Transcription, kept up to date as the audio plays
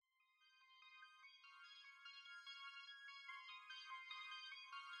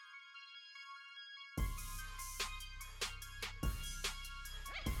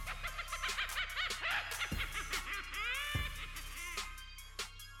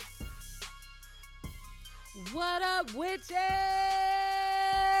What up, witches?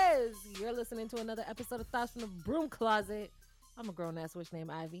 You're listening to another episode of Thoughts from the Broom Closet. I'm a grown-ass witch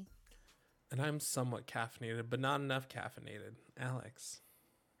named Ivy. And I'm somewhat caffeinated, but not enough caffeinated. Alex.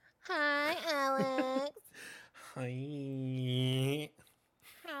 Hi, Alex. Hi.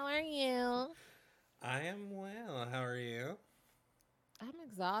 How are you? I am well. How are you? I'm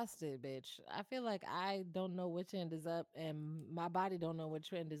exhausted, bitch. I feel like I don't know which end is up, and my body don't know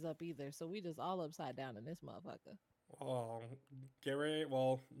which end is up either. So we just all upside down in this motherfucker. Well, get ready.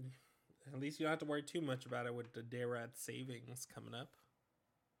 Well, at least you don't have to worry too much about it with the daylight savings coming up.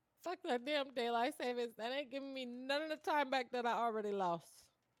 Fuck that damn daylight savings. That ain't giving me none of the time back that I already lost.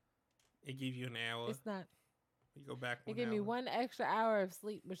 It gave you an hour. It's not. You go back 1 It gave hour. me 1 extra hour of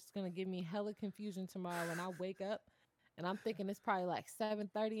sleep, which is going to give me hella confusion tomorrow when I wake up. And I'm thinking it's probably like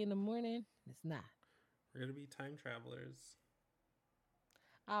 7:30 in the morning. It's not. We're going to be time travelers.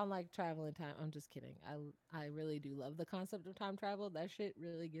 I don't like traveling time. I'm just kidding. I really do love the concept of time travel. That shit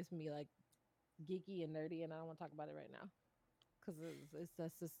really gets me like geeky and nerdy, and I don't want to talk about it right now because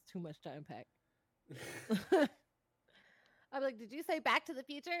that's just too much to unpack. I'm like, did you say Back to the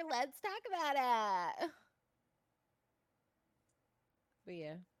Future? Let's talk about it. But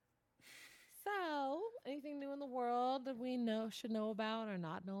yeah. So, anything new in the world that we should know about or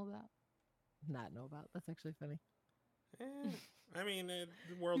not know about? Not know about. That's actually funny. I mean, the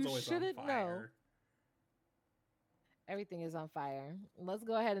world's You always on shouldn't fire. know. Everything is on fire. Let's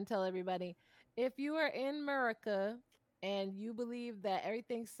go ahead and tell everybody. If you are in America and you believe that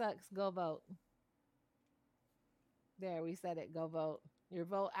everything sucks, go vote. There, we said it. Go vote. Your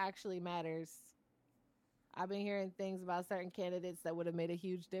vote actually matters. I've been hearing things about certain candidates that would have made a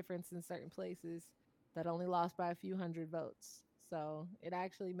huge difference in certain places that only lost by a few hundred votes. So it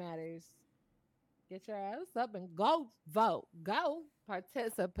actually matters. Get your ass up and go vote. Go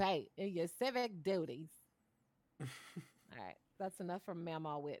participate in your civic duties. All right. That's enough from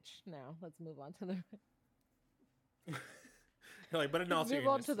Mama Witch. Now let's move on to the You're like, but in all move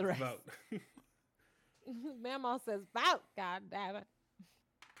on to the seriousness, rest. vote. Mama says vote. God damn it.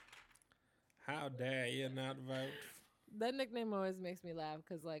 How dare you not vote? That nickname always makes me laugh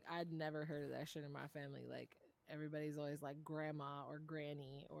because like I'd never heard of that shit in my family. Like everybody's always like grandma or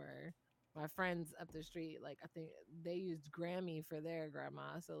granny, or my friends up the street, like I think they used Grammy for their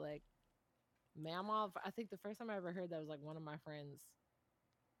grandma. So like Mama, I think the first time I ever heard that was like one of my friends.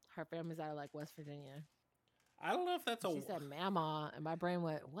 Her family's out of like West Virginia. I don't know if that's She said Mama, and my brain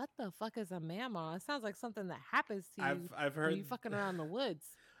went, "What the fuck is a Mama?" It sounds like something that happens to you I've heard when you fucking around the woods.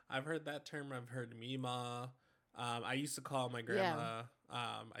 I've heard that term. I've heard Mima. I used to call my grandma.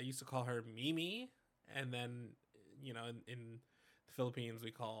 I used to call her Mimi, and then in the Philippines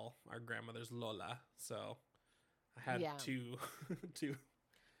we call our grandmothers Lola. So I had two.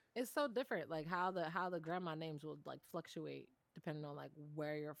 It's so different, like how the grandma names will like fluctuate depending on like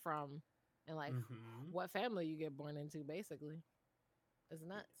where you're from and like what family you get born into. Basically, it's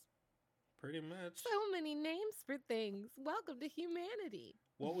nuts. Pretty much. So many names for things. Welcome to humanity.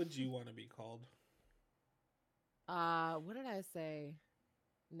 What would you want to be called? What did I say?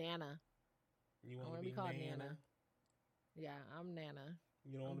 Nana. You want to be called Nana? Yeah, I'm Nana.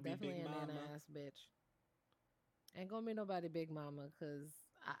 You don't want to be definitely Big a Mama? Nana ass bitch. Ain't gonna be nobody Big Mama because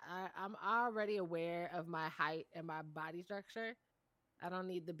I'm already aware of my height and my body structure. I don't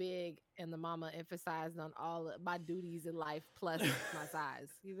need the big and the mama emphasized on all of my duties in life plus my size.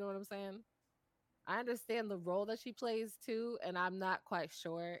 You know what I'm saying? I understand the role that she plays too, and I'm not quite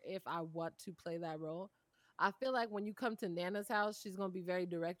sure if I want to play that role. I feel like when you come to Nana's house, she's going to be very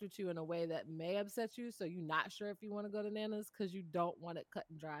direct with you in a way that may upset you. So you're not sure if you want to go to Nana's because you don't want it cut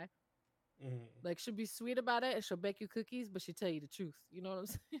and dry. Like she'll be sweet about it and she'll bake you cookies, but she'll tell you the truth. You know what I'm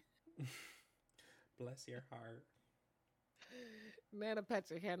saying? Bless your heart. Nana pet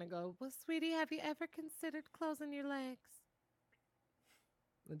your hand and go, "Well, sweetie, have you ever considered closing your legs?"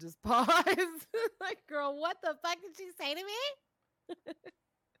 And just pause. Like, girl, what the fuck did she say to me?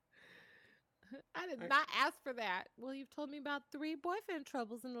 I did not ask for that. Well, you've told me about 3 boyfriend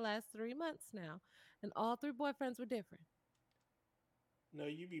troubles in the last 3 months now, and all 3 boyfriends were different. No,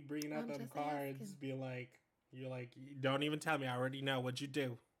 you be bringing out them cards, be like, you're like, don't even tell me. I already know what you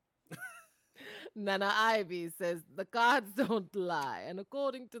do. Nana Ivy says, the cards don't lie. And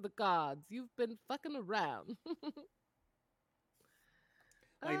according to the cards, you've been fucking around.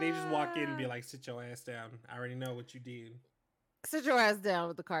 Like, they just walk in and be like, sit your ass down. I already know what you did. Sit your ass down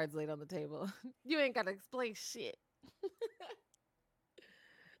with the cards laid on the table. You ain't got to explain shit.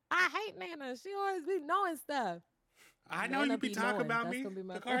 I hate Nana. She always be knowing stuff. I know you be talking about me.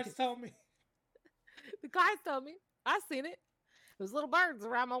 The cards told me. The cards told me. I seen it. was little birds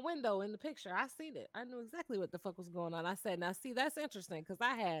around my window in the picture. I seen it. I knew exactly what the fuck was going on. I said, now see, that's interesting because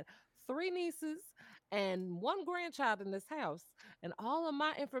I had 3 nieces and 1 grandchild in this house, and all of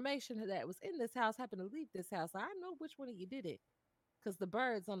my information that was in this house happened to leave this house. I know which one of you did it because the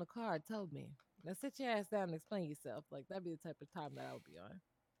birds on the card told me. Now sit your ass down and explain yourself. Like that'd be the type of time that I would be on.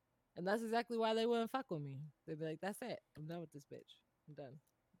 And that's exactly why they wouldn't fuck with me. They'd be like, that's it. I'm done with this bitch. I'm done.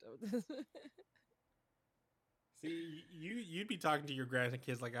 I'm done with this. See, you'd be talking to your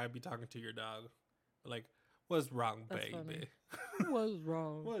grandkids like I'd be talking to your dog. Like, what's wrong, That's baby? What's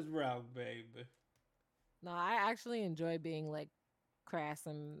wrong? What's wrong, baby? No, I actually enjoy being like crass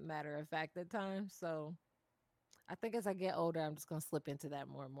and matter of fact at times. So I think as I get older, I'm just gonna slip into that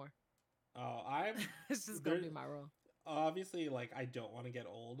more and more. Oh, I'm. It's just gonna be my role. Obviously, like I don't want to get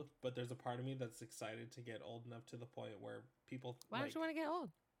old, but there's a part of me that's excited to get old enough to the point where people. Why don't you want to get old?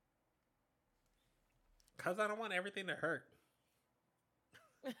 Because I don't want everything to hurt.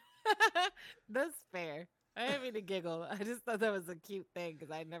 That's fair. I didn't mean to giggle. I just thought that was a cute thing because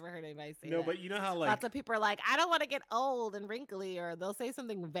I never heard anybody say that. No, but you know how like lots of people are like, I don't want to get old and wrinkly, or they'll say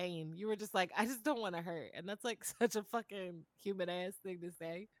something vain. You were just like, I just don't want to hurt, and that's like such a fucking human ass thing to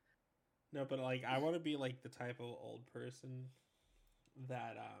say. No, but like I want to be like the type of old person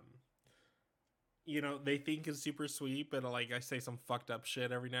that you know, they think is super sweet, but like I say some fucked up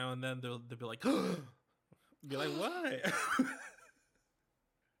shit every now and then. They'll be like, be like, what?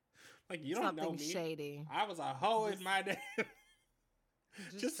 Like you don't something know me. Shady. I was a hoe in my day.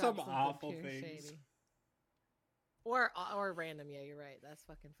 Just some awful things. Shady. Or random. Yeah, you're right. That's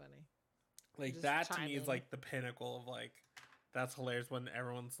fucking funny. Like just that to me is like the pinnacle of like that's hilarious when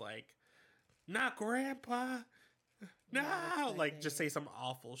everyone's like, not grandpa. No, like just say some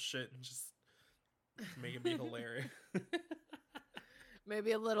awful shit and just make it be hilarious.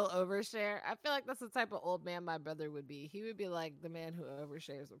 Maybe a little overshare. I feel like that's the type of old man my brother would be. He would be like the man who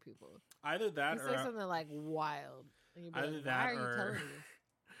overshares with people. Either that or say something like wild. Either like, that or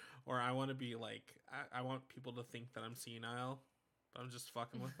or I want to be like I want people to think that I'm senile, but I'm just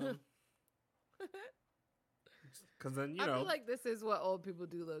fucking with them. Because then I feel like this is what old people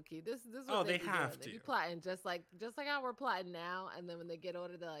do, low key. This is what they have to. They be plotting just like how we're plotting now, and then when they get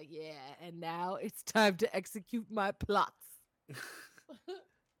older, they're like, yeah, and now it's time to execute my plots.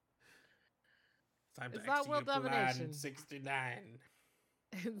 Time to execute Plan 69.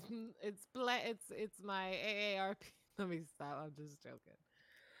 It's my AARP. Let me stop. I'm just joking.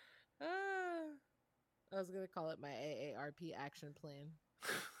 I was gonna call it my AARP action plan,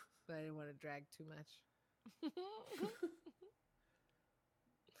 but I didn't want to drag too much.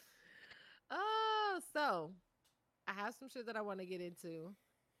 So I have some shit that I want to get into,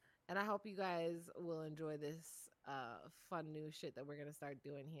 and I hope you guys will enjoy this fun new shit that we're gonna start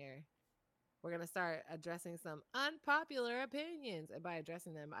doing here. We're gonna start addressing some unpopular opinions, and by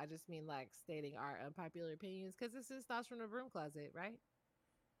addressing them, I just mean like stating our unpopular opinions because this is thoughts from the broom closet, right?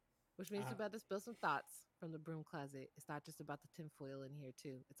 Which means we're about to spill some thoughts from the broom closet. It's not just about the tinfoil in here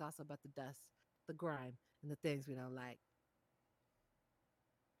too. It's also about the dust, the grime, and the things we don't like.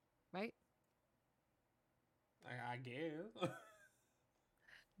 Right? I guess.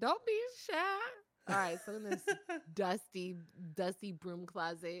 Don't be shy. All right, so in this dusty broom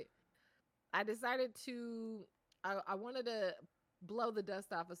closet, I decided I wanted to blow the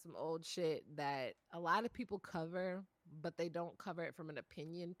dust off of some old shit that a lot of people cover, but they don't cover it from an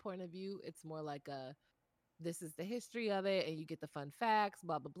opinion point of view. It's more like this is the history of it, and you get the fun facts,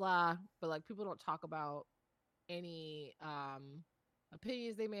 blah, blah, blah. But like people don't talk about any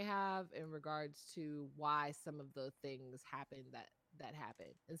opinions they may have in regards to why some of the things happened that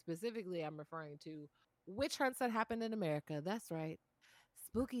happened. And specifically, I'm referring to witch hunts that happened in America. That's right.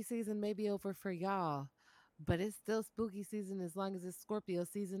 Spooky season may be over for y'all, but it's still spooky season as long as it's Scorpio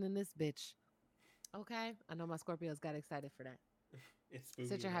season in this bitch. Okay? I know my Scorpios got excited for that. It's spooky.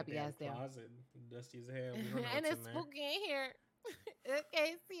 Sit your happy ass down. Dusty as hell. We don't know and what's it's in spooky in here.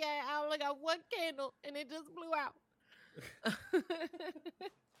 Okay, see, I only got one candle and it just blew out.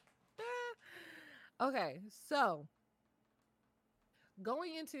 Okay, so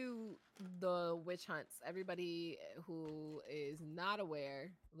going into the witch hunts, everybody who is not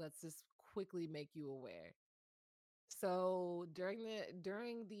aware, let's just quickly make you aware. So during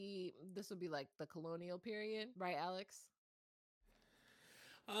the this would be like the colonial period, right, Alex?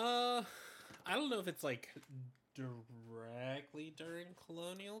 I don't know if it's like directly during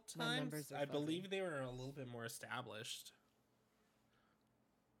colonial times. I believe they were a little bit more established.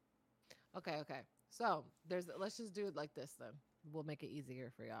 Okay. So let's just do it like this then. We'll make it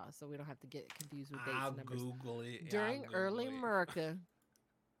easier for y'all so we don't have to get confused with dates and numbers. Google it. During early America,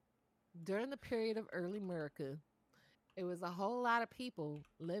 during the period of early America, It was a whole lot of people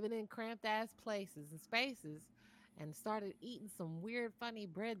living in cramped ass places and spaces and started eating some weird, funny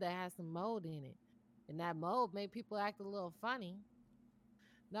bread that had some mold in it. And that mold made people act a little funny.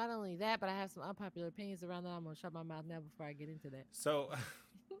 Not only that, but I have some unpopular opinions around that. I'm going to shut my mouth now before I get into that. So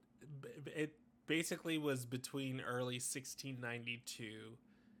it basically was between early 1692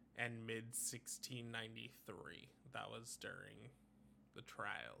 and mid 1693. That was during the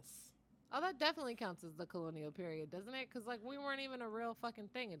trials. Oh, that definitely counts as the colonial period, doesn't it? Because, like, we weren't even a real fucking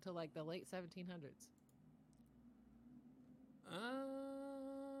thing until, like, the late 1700s.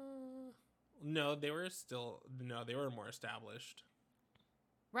 No, they were more established.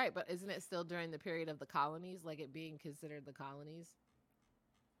 Right, but isn't it still during the period of the colonies, like it being considered the colonies?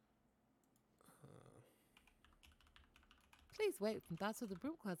 Please wait from Thoughts of the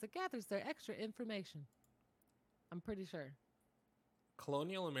Broom Closet gathers their extra information. I'm pretty sure.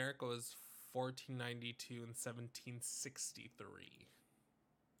 Colonial America was 1492 and 1763.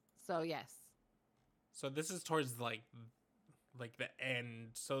 So, yes. So this is towards like the end.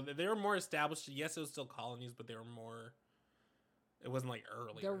 So they were more established. Yes, it was still colonies, but they were more. It wasn't like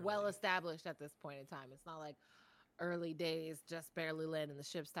early. They're well established at this point in time. It's not like early days, just barely landing the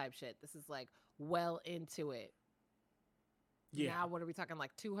ships type shit. This is like well into it. Yeah. Now, what are we talking,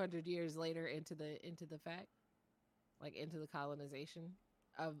 like 200 years later into the fact? Like into the colonization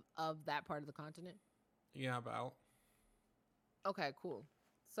of that part of the continent? Yeah, about. Okay, cool.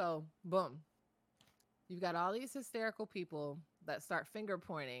 So, boom. You've got all these hysterical people that start finger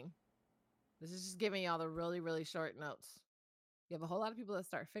pointing. This is just giving y'all the really, really short notes. You have a whole lot of people that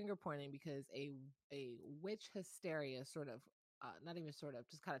start finger pointing because a witch hysteria sort of, not even sort of,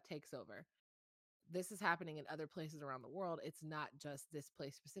 just kind of takes over. This is happening in other places around the world. It's not just this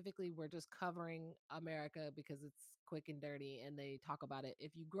place specifically. We're just covering America because it's quick and dirty and they talk about it.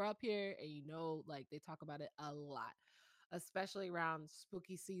 If you grow up here and you know, like, they talk about it a lot, especially around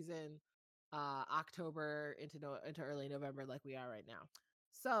spooky season, October into early November, like we are right now.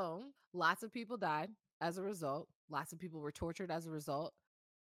 So lots of people died as a result. Lots of people were tortured as a result.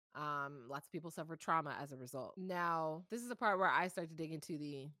 Lots of people suffered trauma as a result. Now, this is the part where I start to dig into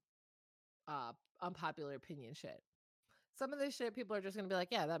the unpopular opinion shit. Some of this shit, people are just gonna be like,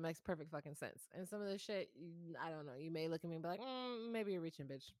 yeah, that makes perfect fucking sense. And some of this shit, I don't know. You may look at me and be like, maybe you're reaching,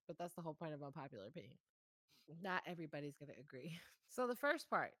 bitch. But that's the whole point of unpopular opinion. Not everybody's gonna agree. So the first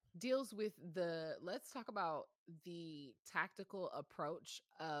part deals with let's talk about the tactical approach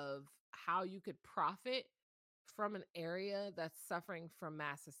of how you could profit from an area that's suffering from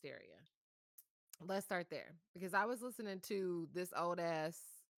mass hysteria. Let's start there because I was listening to this old ass.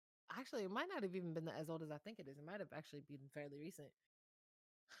 Actually, it might not have even been as old as I think it is. It might have actually been fairly recent.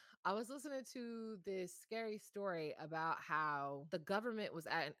 I was listening to this scary story about how the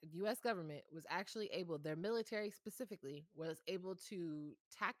US government was actually able, their military specifically, was able to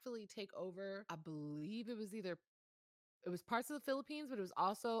tactfully take over. I believe it was parts of the Philippines, but it was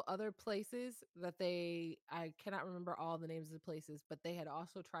also other places that I cannot remember all the names of the places, but they had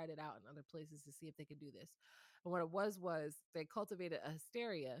also tried it out in other places to see if they could do this. And what it was they cultivated a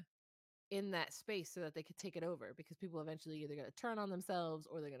hysteria in that space so that they could take it over because people eventually either going to turn on themselves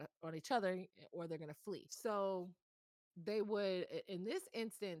or they're going to on each other or they're going to flee. So they would, in this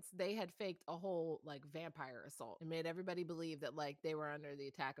instance, they had faked a whole like vampire assault and made everybody believe that like they were under the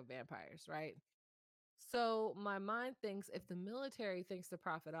attack of vampires, right? So my mind thinks if the military thinks to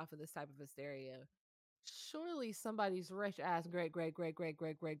profit off of this type of hysteria, surely somebody's rich ass great great great great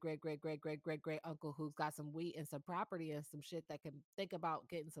great great great great great great great great uncle who's got some wheat and some property and some shit that can think about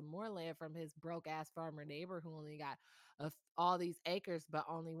getting some more land from his broke ass farmer neighbor who only got all these acres but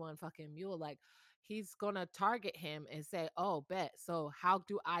only one fucking mule. Like, he's gonna target him and say, oh, bet, so how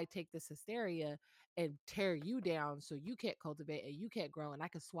do I take this hysteria and tear you down so you can't cultivate and you can't grow and I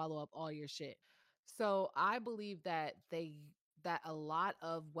can swallow up all your shit. So I believe that a lot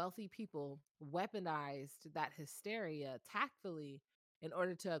of wealthy people weaponized that hysteria tactfully in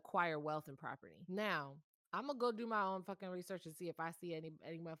order to acquire wealth and property. Now, I'm gonna go do my own fucking research and see if I see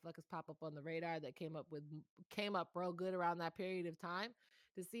any motherfuckers pop up on the radar that came up real good around that period of time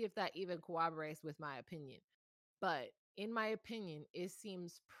to see if that even corroborates with my opinion. But in my opinion, it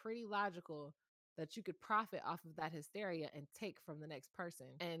seems pretty logical that you could profit off of that hysteria and take from the next person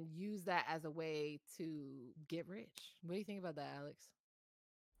and use that as a way to get rich. What do you think about that, Alex?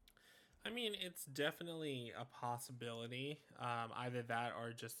 I mean, it's definitely a possibility. Either that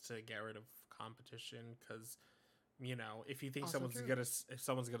or just to get rid of competition. Because, if you think Also if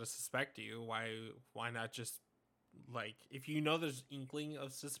someone's gonna suspect you, why not just, like, if you know there's inkling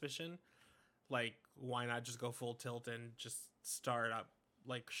of suspicion, like, why not just go full tilt and just start up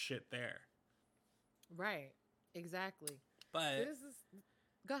like shit there? Right. Exactly. See, But this is.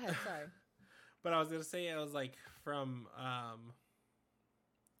 Go ahead. Sorry. but I was gonna say, I was like, from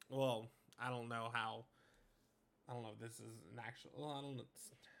well, I don't know how. I don't know if this is an actual. Well, I don't know.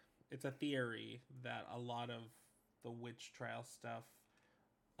 It's a theory that a lot of the witch trial stuff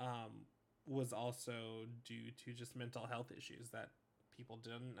um, was also due to just mental health issues that people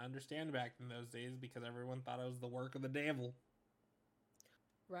didn't understand back in those days because everyone thought it was the work of the devil.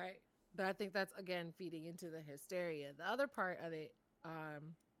 Right. But I think that's again feeding into the hysteria. The other part of it,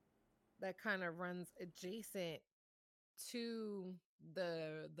 that kind of runs adjacent to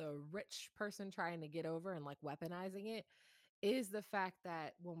the rich person trying to get over and like weaponizing it, is the fact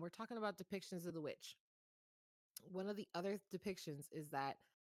that when we're talking about depictions of the witch, one of the other depictions is that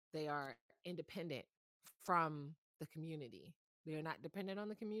they are independent from the community. They are not dependent on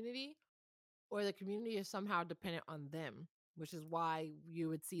the community, or the community is somehow dependent on them, which is why you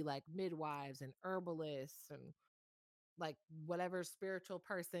would see like midwives and herbalists and like whatever spiritual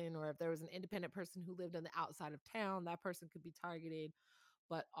person, or if there was an independent person who lived on the outside of town, that person could be targeted.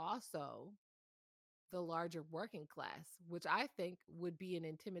 But also the larger working class, which I think would be an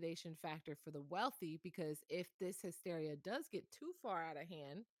intimidation factor for the wealthy, because if this hysteria does get too far out of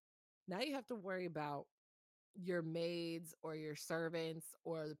hand, now you have to worry about your maids or your servants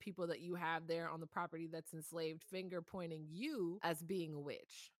or the people that you have there on the property that's enslaved finger pointing you as being a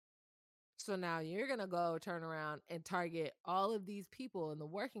witch. So now you're going to go turn around and target all of these people in the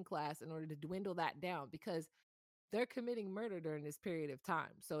working class in order to dwindle that down, because they're committing murder during this period of time.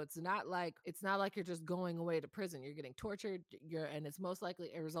 So it's not like you're just going away to prison. You're getting tortured, and it's most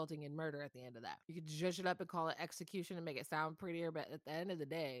likely resulting in murder at the end of that. You could judge it up and call it execution and make it sound prettier, but at the end of the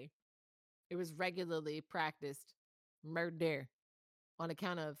day, it was regularly practiced murder on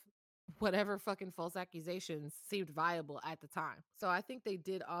account of whatever fucking false accusations seemed viable at the time. So I think they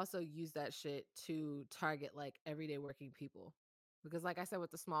did also use that shit to target like everyday working people. Because like I said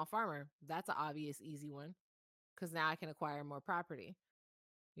with the small farmer, that's an obvious easy one, because now I can acquire more property.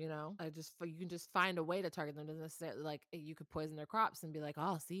 You can just find a way to target them. Doesn't necessarily like you could poison their crops and be like,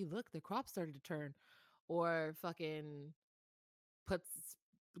 oh, see, look, the crops started to turn, or fucking put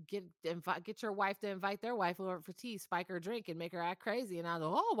get your wife to invite their wife over for tea, spike her drink, and make her act crazy. And I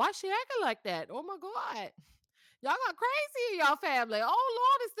go, oh, why she acting like that? Oh my god, y'all got crazy in y'all family. Oh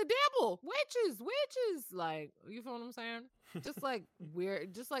Lord, it's the devil, witches. Like, you feel what I'm saying? Just like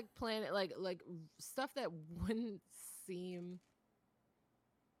weird, just like planet, like stuff that wouldn't seem.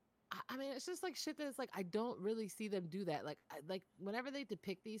 I mean, it's just like shit that it's like I don't really see them do that. Like whenever they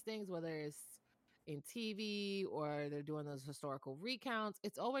depict these things, whether it's in TV or they're doing those historical recounts,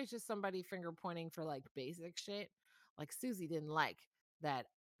 it's always just somebody finger pointing for like basic shit. Like Susie didn't like that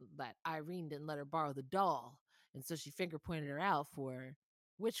Irene didn't let her borrow the doll, and so she finger pointed her out for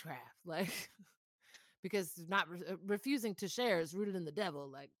witchcraft. Like because not refusing to share is rooted in the devil.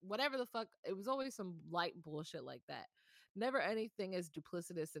 Like whatever the fuck, it was always some light bullshit like that. Never anything as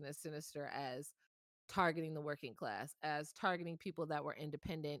duplicitous and as sinister as targeting the working class, as targeting people that were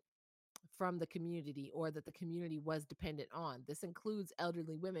independent from the community or that the community was dependent on. This includes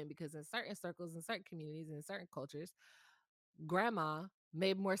elderly women, because in certain circles, in certain communities, and in certain cultures, grandma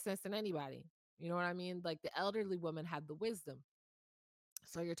made more sense than anybody. You know what I mean? Like the elderly woman had the wisdom.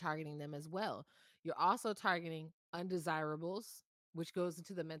 So you're targeting them as well. You're also targeting undesirables, which goes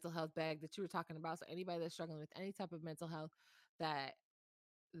into the mental health bag that you were talking about. So anybody that's struggling with any type of mental health that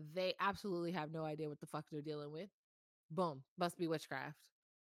they absolutely have no idea what the fuck they're dealing with, boom, must be witchcraft.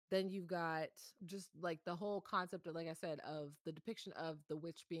 Then you've got just like the whole concept of, like I said, of the depiction of the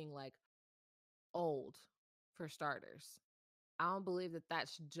witch being like old, for starters. I don't believe that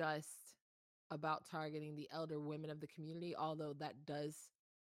that's just about targeting the elder women of the community, although that does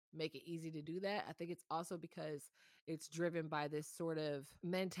make it easy to do that. I think it's also because it's driven by this sort of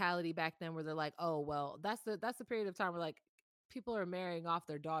mentality back then where they're like, oh well, that's the period of time where like people are marrying off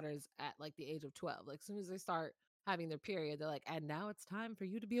their daughters at like the age of 12. Like as soon as they start having their period, they're like, and now it's time for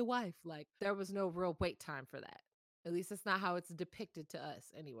you to be a wife. Like there was no real wait time for that. At least it's not how it's depicted to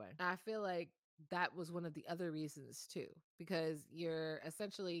us anyway. I feel like that was one of the other reasons too, because you're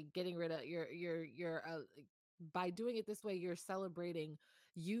essentially getting rid of by doing it this way, you're celebrating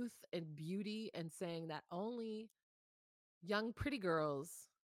youth and beauty and saying that only young pretty girls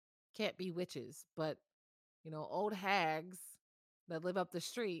can't be witches, but old hags that live up the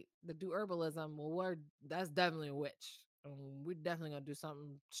street that do herbalism, well, that's definitely a witch. We're definitely gonna do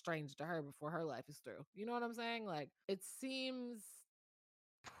something strange to her before her life is through. You know what I'm saying? Like it seems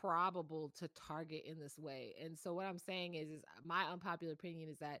probable to target in this way. And so what I'm saying is my unpopular opinion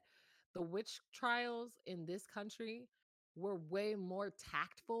is that the witch trials in this country were way more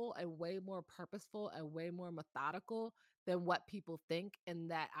tactful and way more purposeful and way more methodical than what people think,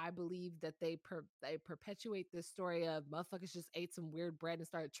 and that I believe that they perpetuate this story of motherfuckers just ate some weird bread and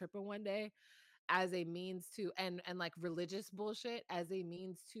started tripping one day as a means to, and like religious bullshit as a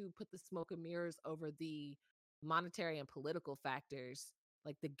means to put the smoke and mirrors over the monetary and political factors,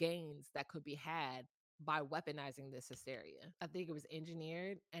 like the gains that could be had by weaponizing this hysteria. I think it was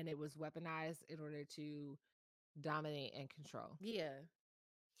engineered and it was weaponized in order to dominate and control. Yeah.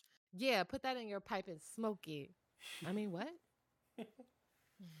 Yeah, put that in your pipe and smoke it. I mean, what?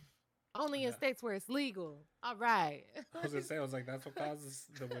 Only in Yeah. states where it's legal. All right. I was gonna say, I was like, that's what causes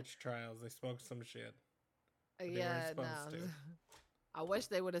the witch trials. They smoked some shit. But they weren't Yeah, supposed no. to. I wish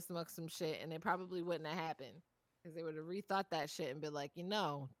they would have smoked some shit and it probably wouldn't have happened. Because they would have rethought that shit and been like,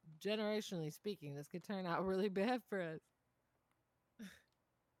 generationally speaking, this could turn out really bad for us.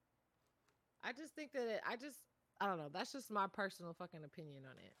 I just think that I don't know. That's just my personal fucking opinion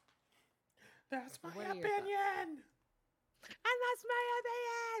on it. That's my What are your opinion. And that's my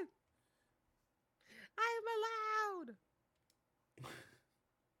opinion. I am allowed.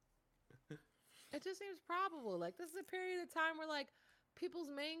 It just seems probable. Like, this is a period of time where, like, people's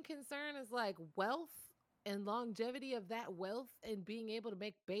main concern is, like, wealth and longevity of that wealth and being able to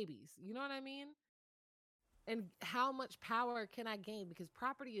make babies. You know what I mean? And how much power can I gain? Because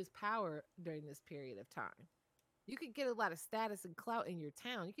property is power during this period of time. You could get a lot of status and clout in your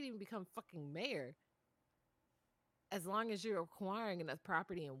town. You could even become fucking mayor as long as you're acquiring enough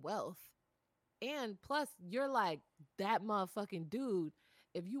property and wealth. And plus, you're like that motherfucking dude.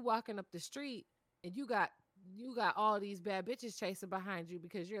 If you walking up the street and you got all these bad bitches chasing behind you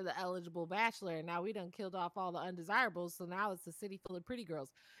because you're the eligible bachelor, and now we done killed off all the undesirables, so now it's a city full of pretty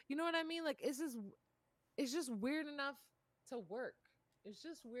girls. You know what I mean? Like, it's just weird enough to work. It's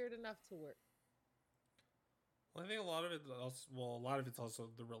just weird enough to work. Well, I think a lot of it also, well, a lot of it's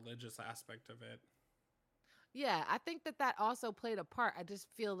also the religious aspect of it. Yeah, I think that also played a part. I just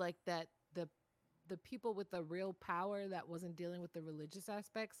feel like that the people with the real power that wasn't dealing with the religious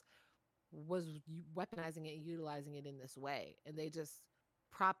aspects was weaponizing it and utilizing it in this way, and they just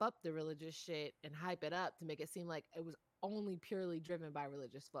prop up the religious shit and hype it up to make it seem like it was only purely driven by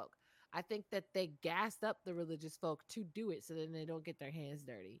religious folk. I think that they gassed up the religious folk to do it so then they don't get their hands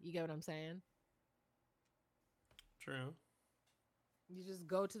dirty. You get what I'm saying? True. You just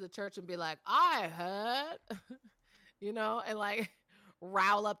go to the church and be like, I heard, and like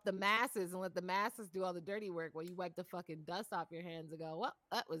rile up the masses and let the masses do all the dirty work while you wipe the fucking dust off your hands and go, well,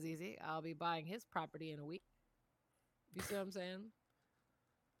 that was easy. I'll be buying his property in a week. You see what I'm saying?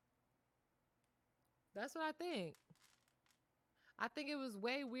 That's what I think. I think it was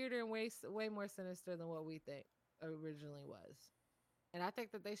way weirder and way more sinister than what we think originally was. And I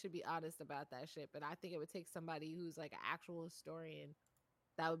think that they should be honest about that shit. But I think it would take somebody who's like an actual historian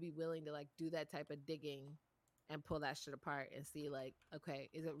that would be willing to like do that type of digging and pull that shit apart and see like, okay,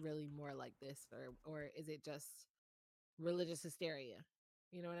 is it really more like this, or is it just religious hysteria?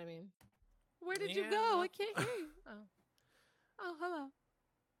 You know what I mean? Where did you go? I can't hear you. Oh, hello.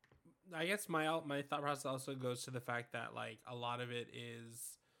 I guess my thought process also goes to the fact that like a lot of it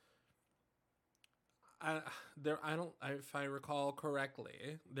is I don't if I recall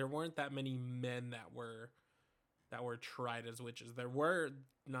correctly, there weren't that many men that were tried as witches. There were,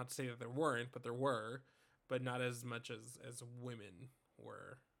 not to say that there weren't, but there were, but not as much as women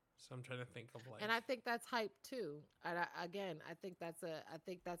were. So I'm trying to think of like, And I think that's hype too. And again, I think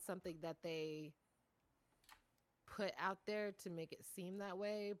that's something that they put out there to make it seem that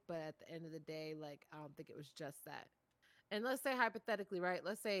way. But at the end of the day, like, I don't think it was just that. And let's say hypothetically, right?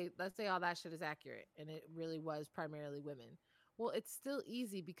 Let's say all that shit is accurate and it really was primarily women. Well, it's still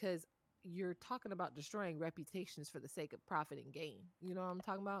easy because you're talking about destroying reputations for the sake of profit and gain. You know what I'm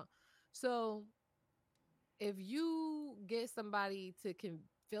talking about? So if you get somebody to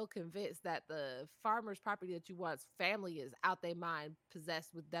feel convinced that the farmer's property that you want's family is out their mind,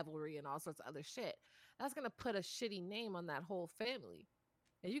 possessed with devilry and all sorts of other shit, that's gonna put a shitty name on that whole family.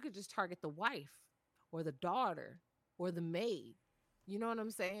 And you could just target the wife or the daughter or the maid. You know what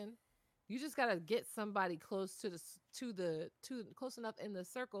I'm saying? You just gotta get somebody close to close enough in the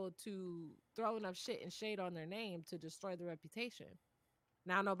circle to throw enough shit and shade on their name to destroy the reputation.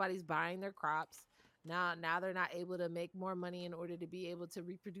 Now nobody's buying their crops. Now they're not able to make more money in order to be able to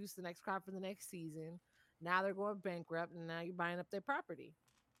reproduce the next crop for the next season. Now they're going bankrupt and now you're buying up their property.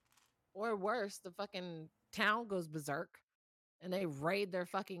 Or worse, the fucking town goes berserk and they raid their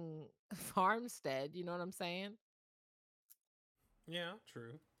fucking farmstead. You know what I'm saying? yeah,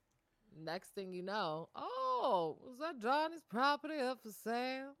 true. Next thing you know, oh, was that Johnny's property up for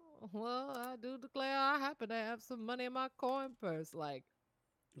sale? Well, I do declare I happen to have some money in my coin purse. Like,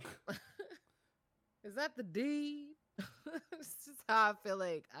 is that the deed? It's just how I feel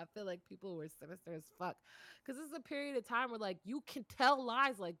like. I feel like people were sinister as fuck. Because this is a period of time where, like, you can tell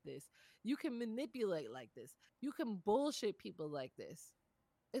lies like this. You can manipulate like this. You can bullshit people like this.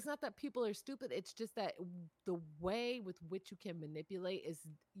 It's not that people are stupid. It's just that the way with which you can manipulate is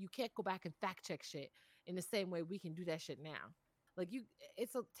you can't go back and fact check shit in the same way we can do that shit now. Like you,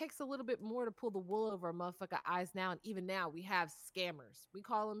 takes a little bit more to pull the wool over a motherfucker eyes now, and even now we have scammers. We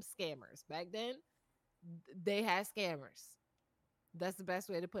call them scammers. Back then, they had scammers. That's the best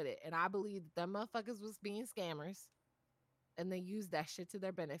way to put it. And I believe that them motherfuckers was being scammers, and they used that shit to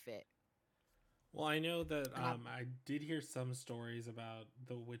their benefit. Well, I know that I did hear some stories about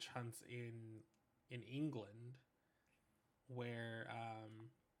the witch hunts in England, where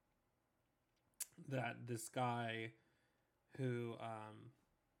that this guy who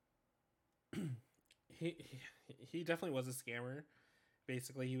he he definitely was a scammer.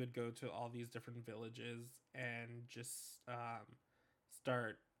 Basically, he would go to all these different villages and just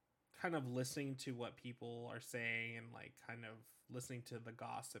start kind of listening to what people are saying and like kind of listening to the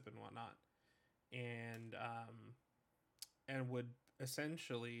gossip and whatnot, and would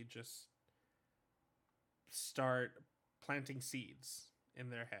essentially just start planting seeds in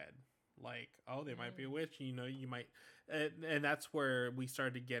their head, like, oh, they might be a witch, you know, you might, and that's where we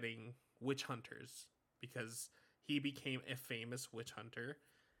started getting witch hunters, because he became a famous witch hunter,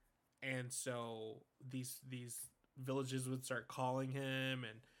 and so these villages would start calling him,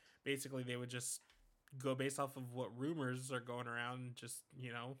 and basically they would just go based off of what rumors are going around, and just,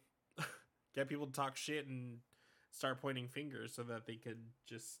 you know, get people to talk shit and start pointing fingers so that they could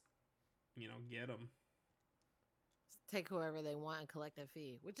just, you know, get them. Take whoever they want and collect a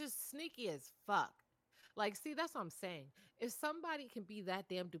fee, which is sneaky as fuck. Like, see, that's what I'm saying. If somebody can be that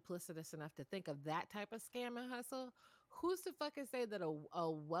damn duplicitous enough to think of that type of scam and hustle, who's to fucking say that a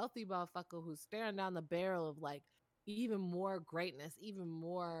wealthy motherfucker who's staring down the barrel of like even more greatness, even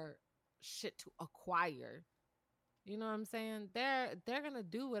more shit to acquire, you know what I'm saying? They're gonna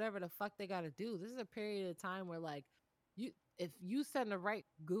do whatever the fuck they gotta do. This is a period of time where like you if you send the right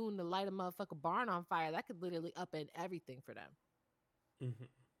goon to light a motherfucker barn on fire, that could literally upend everything for them. Mm-hmm.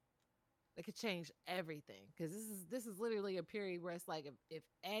 It could change everything. Cause this is literally a period where it's like if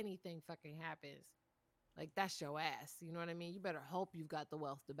anything fucking happens, like that's your ass. You know what I mean? You better hope you've got the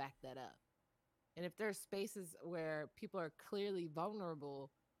wealth to back that up. And if there's spaces where people are clearly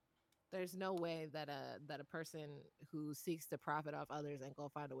vulnerable, there's no way that a person who seeks to profit off others ain't gonna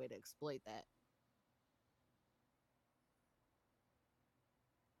find a way to exploit that.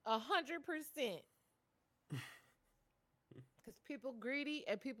 100%. Because people greedy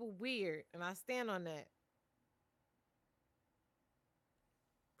and people weird, and I stand on that.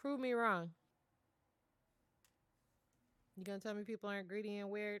 Prove me wrong. You gonna tell me people aren't greedy and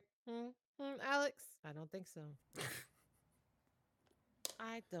weird? Alex? I don't think so.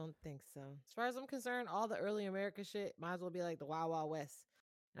 I don't think so. As far as I'm concerned, all the early America shit might as well be like the Wild Wild West.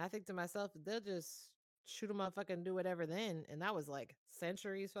 And I think to myself, they'll just shoot a motherfucker and do whatever then. And that was like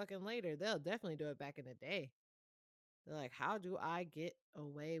centuries fucking later. They'll definitely do it back in the day. They're like, how do I get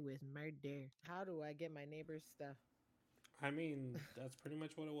away with murder? How do I get my neighbor's stuff? I mean, that's pretty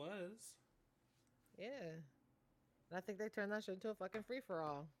much what it was. Yeah. And I think they turned that shit into a fucking free for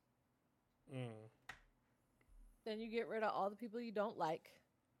all. Mm. Then you get rid of all the people you don't like.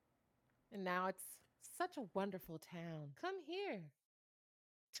 And now it's such a wonderful town. Come here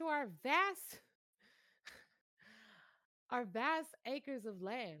to our vast acres of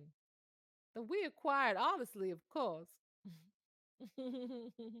land that we acquired honestly, of course. I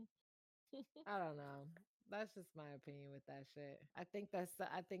don't know. That's just my opinion with that shit. I think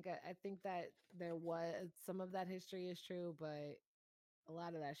that there was some of that history is true, but a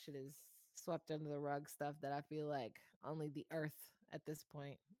lot of that shit is swept under the rug stuff that I feel like only the earth at this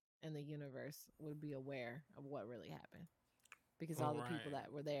point in the universe would be aware of what really happened. Because all the people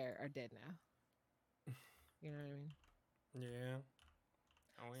that were there are dead now. You know what I mean? Yeah.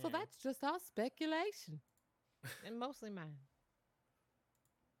 Oh, yeah. So that's just our speculation. And mostly mine.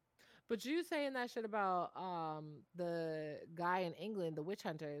 But you saying that shit about the guy in England, the witch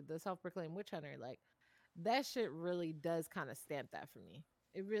hunter, the self-proclaimed witch hunter, like that shit really does kind of stamp that for me.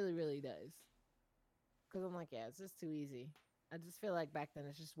 It really, really does. Cause I'm like, yeah, it's just too easy. I just feel like back then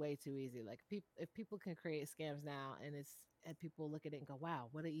it's just way too easy. Like if people can create scams now and people look at it and go, wow,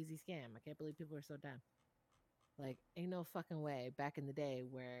 what an easy scam. I can't believe people are so dumb. Like, ain't no fucking way back in the day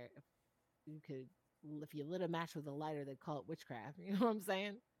where if you lit a match with a lighter, they'd call it witchcraft. You know what I'm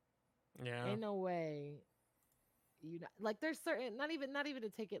saying? Yeah. Ain't no way like there's certain not even to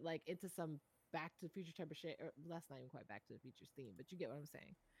take it like into some Back to the Future type of shit, or that's not even quite Back to the Future's theme, but you get what I'm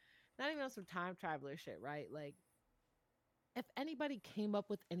saying. Not even on some time traveler shit, right? Like if anybody came up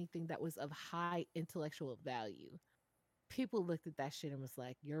with anything that was of high intellectual value, people looked at that shit and was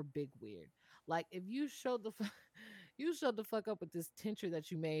like, "You're big weird." Like if you showed you showed the fuck up with this tincture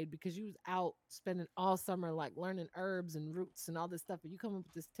that you made because you was out spending all summer like learning herbs and roots and all this stuff, and you come up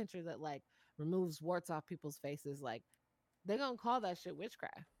with this tincture that like removes warts off people's faces, like they're gonna call that shit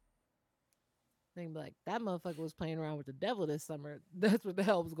witchcraft. They can be like, that motherfucker was playing around with the devil this summer. That's what the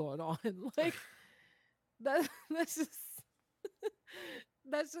hell was going on. Like that's just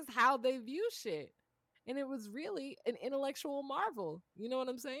that's just how they view shit. And it was really an intellectual marvel. You know what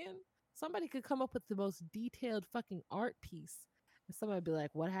I'm saying? Somebody could come up with the most detailed fucking art piece. And somebody be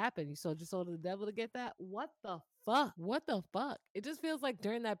like, what happened? You sold your soul to the devil to get that? What the fuck? What the fuck? It just feels like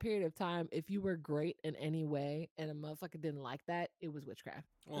during that period of time, if you were great in any way and a motherfucker didn't like that, it was witchcraft.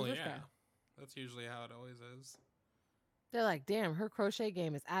 It Well, was yeah, witchcraft. that's usually how it always is. They're like, damn, her crochet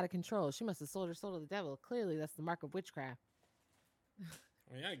game is out of control. She must have sold her soul to the devil. Clearly, that's the mark of witchcraft.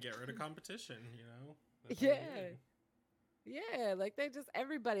 Well, yeah, get rid of competition. That's Yeah. Yeah. Like they just,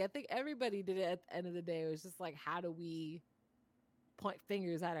 everybody, I think everybody did it at the end of the day. It was just like, how do we point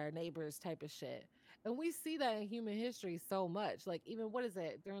fingers at our neighbors type of shit? And we see that in human history so much. Like, even what is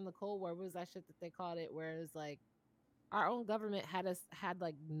it during the Cold War? What was that shit that they called it? Where it was like, our own government had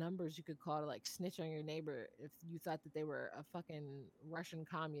like numbers you could call to like snitch on your neighbor if you thought that they were a fucking Russian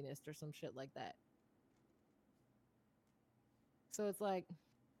communist or some shit like that. So it's like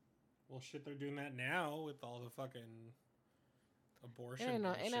well, shit, they're doing that now with all the fucking it abortion ain't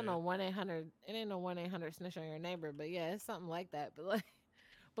no it ain't no bullshit. 1-800 it ain't no 1-800 snitch on your neighbor, but yeah, it's something like that. But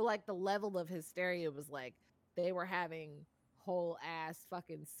like the level of hysteria was like they were having whole ass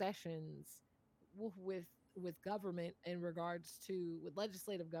fucking sessions with government in regards to with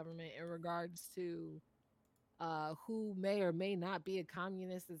legislative government in regards to who may or may not be a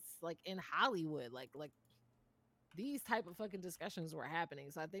communist. It's like in Hollywood, like these type of fucking discussions were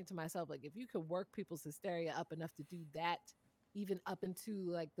happening. So I think to myself, like, if you could work people's hysteria up enough to do that, even up into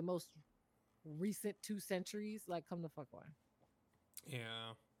like the most recent 2 centuries, like, come the fuck on.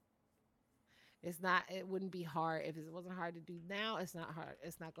 Yeah. It's not. It wouldn't be hard if it wasn't hard to do now. It's not hard.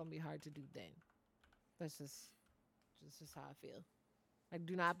 It's not gonna be hard to do then. That's just how I feel. I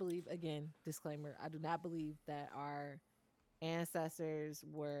do not believe. Again, disclaimer. I do not believe that our ancestors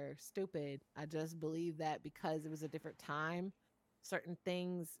were stupid. I just believe that because it was a different time, certain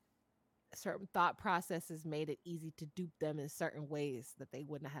things, certain thought processes made it easy to dupe them in certain ways that they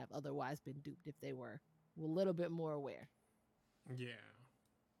wouldn't have otherwise been duped if they were a little bit more aware. Yeah.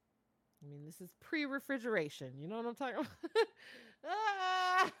 I mean, this is pre-refrigeration. You know what I'm talking about?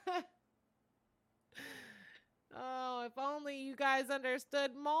 Ah! Oh, if only you guys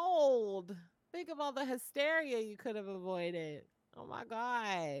understood mold. Think of all the hysteria you could have avoided. Oh my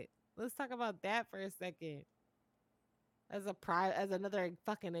god. Let's talk about that for a second. As another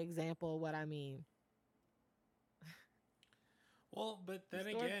fucking example of what I mean. Well, but then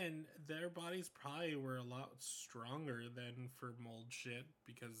Restored again, their bodies probably were a lot stronger than for mold shit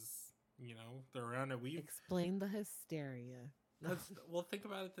because they're around it. explain the hysteria. No. Because well, think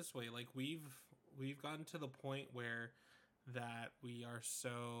about it this way: like we've gotten to the point where that we are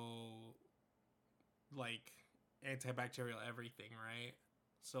so like antibacterial everything, right?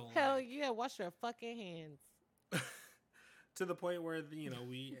 So Hell like yeah, wash your fucking hands. to the point where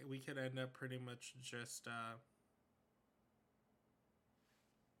we could end up pretty much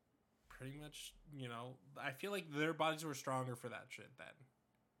I feel like their bodies were stronger for that shit then.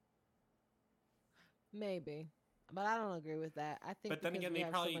 Maybe. But I don't agree with that. I think But then because again, we they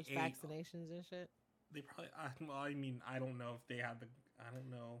have so probably much ate. vaccinations and shit. They probably. Well, I mean, I don't know if they had the. I don't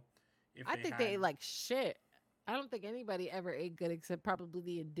know if I they think they had. ate like shit. I don't think anybody ever ate good except probably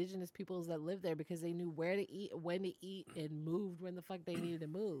the indigenous peoples that lived there because they knew where to eat, when to eat, and moved when the fuck they needed to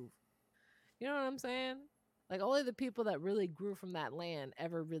move. You know what I'm saying? Like only the people that really grew from that land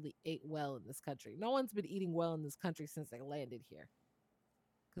ever really ate well in this country. No one's been eating well in this country since they landed here.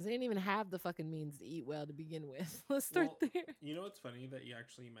 Because they didn't even have the fucking means to eat well to begin with. Let's start Well, there. you know what's funny that you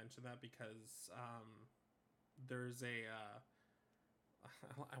actually mentioned that because there's a.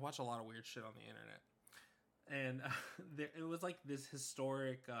 I watch a lot of weird shit on the internet, and it was like this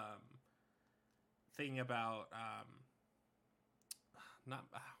historic thing about not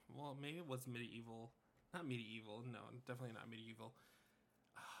well maybe it was medieval, not medieval, no, definitely not medieval.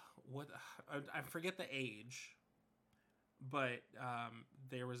 What I forget the age, but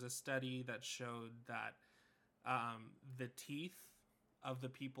there was a study that showed that the teeth of the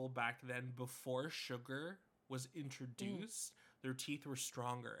people back then before sugar was Mm, introduced, their teeth were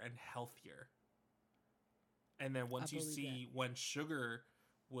stronger and healthier. And then I once you believe that. see when sugar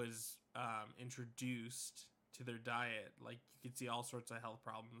was introduced to their diet, like you could see all sorts of health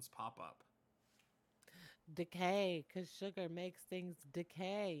problems pop up Decay, because sugar makes things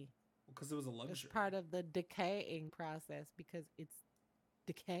decay. because it was a It's luxury. part of the decaying process because it's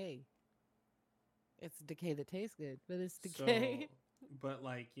decay. It's decay that tastes good, but it's So, decay. but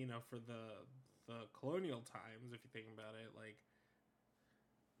like for the colonial times, if you think about it, like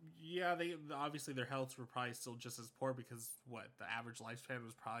yeah, they obviously their healths were probably still just as poor because what the average lifespan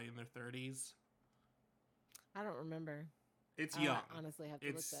was probably in their 30s. I don't remember. It's I young. honestly have to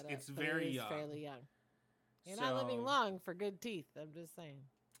look It's that up, it's but it very is young. fairly young. You're not living So long for good teeth. I'm just saying.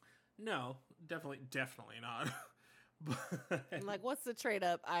 no, definitely not. But Like, what's the trade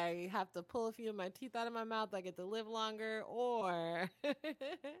up? I have to pull a few of my teeth out of my mouth. I get to live longer, or, I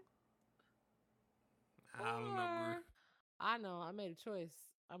don't know, bro. or I know I made a choice.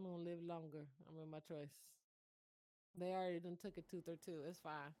 I'm gonna live longer. I made my choice. They already done took a tooth or two. It's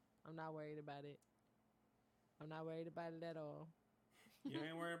fine. I'm not worried about it. I'm not worried about it at all. You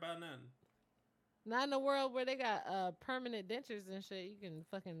ain't worried about nothing. Not in a world where they got permanent dentures and shit. You can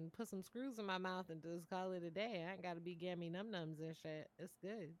fucking put some screws in my mouth and just call it a day. I ain't gotta be gammy num nums and shit. It's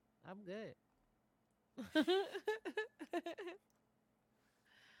good. I'm good.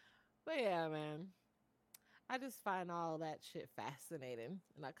 But yeah, man. I just find all that shit fascinating.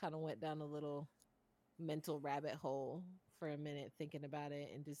 And I kind of went down a little mental rabbit hole for a minute thinking about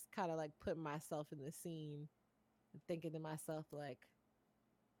it and just kind of like putting myself in the scene and thinking to myself, like,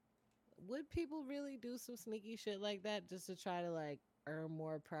 would people really do some sneaky shit like that just to try to like earn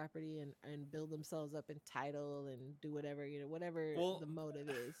more property and build themselves up in title and do whatever, whatever Well, the motive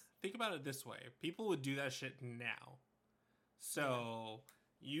is? think about it this way: people would do that shit now, Yeah. so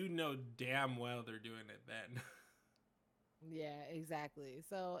damn well they're doing it then. Yeah, exactly.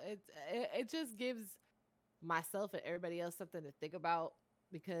 So it just gives myself and everybody else something to think about,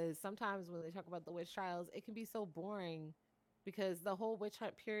 because sometimes when they talk about the witch trials, it can be so boring because the whole witch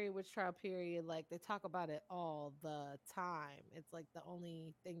hunt period, witch trial period, like they talk about it all the time. It's like the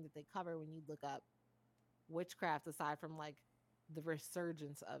only thing that they cover when you look up witchcraft aside from like the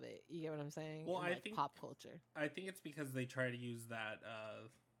resurgence of it. You get what I'm saying? Well, In I like think pop culture. I think it's because they try to use that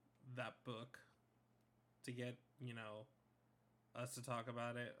book to get us to talk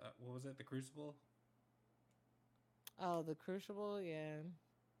about it. What was it? The Crucible. Oh, the Crucible, yeah.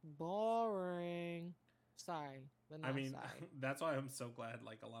 Boring. Sorry, but I not mean, sorry. that's why I'm so glad.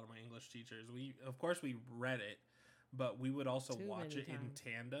 Like a lot of my English teachers, we of course we read it, but we would also Too watch many it in times.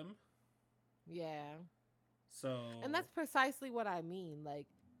 tandem. Yeah. And So, that's precisely what I mean. Like,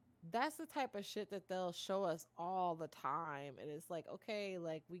 that's the type of shit that they'll show us all the time. And it's like, okay,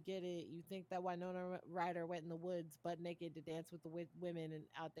 like, we get it. You think that Winona Ryder went in the woods butt naked to dance with the women and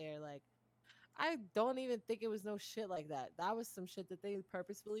out there. Like, I don't even think it was no shit like that. That was some shit that they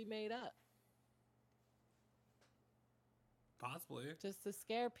purposefully made up possibly. just to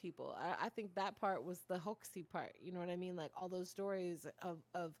scare people. I think that part was the hoaxy part. You know what I mean? Like all those stories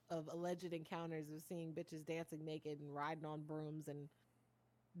of alleged encounters of seeing bitches dancing naked and riding on brooms and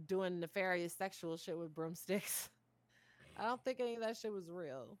doing nefarious sexual shit with broomsticks. I don't think any of that shit was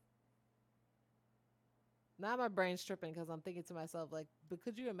real. Now my brain's tripping because I'm thinking to myself, like, but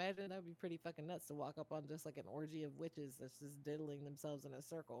could you imagine that would be pretty fucking nuts to walk up on just like an orgy of witches that's just diddling themselves in a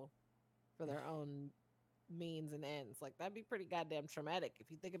circle for their own means and ends. Like that'd be pretty goddamn traumatic if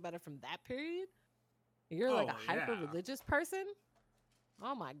you think about it from that period. You're like a Oh hyper yeah. religious person.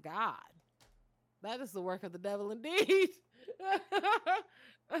 Oh my god, that is the work of the devil indeed.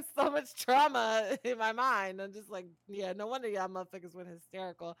 That's so much trauma in my mind. I'm just like, yeah, no wonder y'all motherfuckers went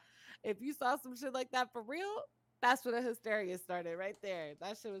hysterical. If you saw some shit like that for real, that's where the hysteria started right there.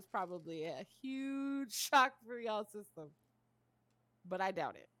 That shit was probably a huge shock for y'all system. But I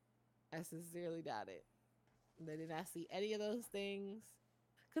doubt it. I sincerely doubt it. They did not see any of those things.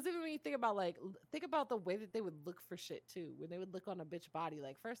 Because even when you think about like think about the way that they would look for shit too, when they would look on a bitch body.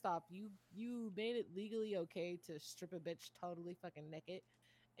 Like first off, you made it legally okay to strip a bitch totally fucking naked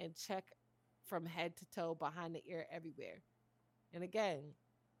and check from head to toe, behind the ear, everywhere. And again,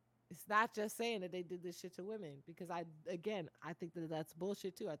 it's not just saying that they did this shit to women, because I think that that's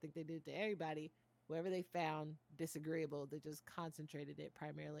bullshit too. I think they did it to everybody. Whoever they found disagreeable, they just concentrated it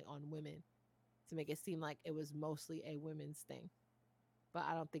primarily on women to make it seem like it was mostly a women's thing. But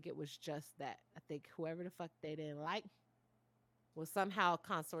I don't think it was just that. I think whoever the fuck they didn't like was somehow a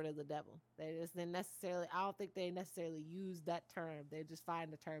consort of the devil. They just didn't necessarily, I don't think they necessarily used that term. They just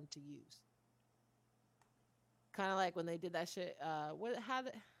find the term to use. Kind of like when they did that shit. How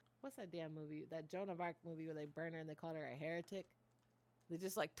did what's that damn movie? That Joan of Arc movie where they burn her and they call her a heretic. They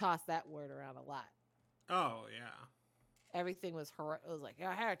just like toss that word around a lot. Oh yeah. Everything was it was like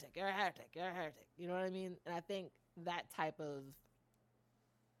you're a heretic, you're a heretic, you're a heretic. You know what I mean? And I think that type of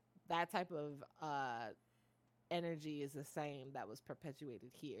energy is the same that was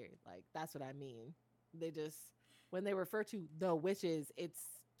perpetuated here. Like that's what I mean. They just when they refer to the witches, it's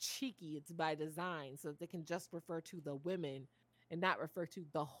cheeky. It's by design, so they can just refer to the women and not refer to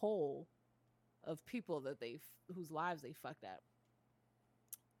the whole of people that whose lives they fucked up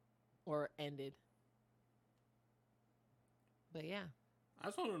or ended. But yeah, I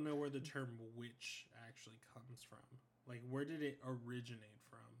just want to know where the term witch actually comes from. Like, where did it originate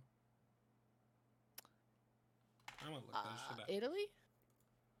from? I'm gonna look that shit up. Italy.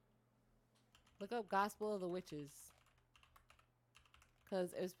 Look up Gospel of the Witches.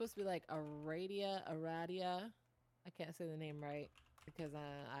 Because it was supposed to be like Aradia. I can't say the name right because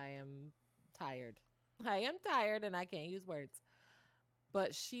I am tired. I am tired and I can't use words.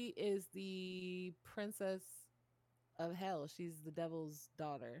 But she is the princess of hell. She's the devil's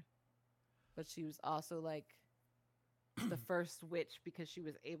daughter. But she was also like the first witch because she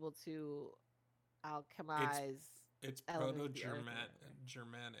was able to alchemize. It's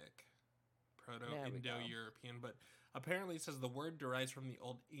Proto-Germanic. Proto-Indo-European, but apparently it says the word derives from the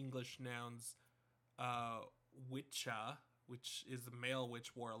Old English nouns witcha, which is the male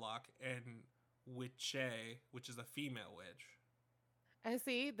witch warlock, and witche, which is a female witch. I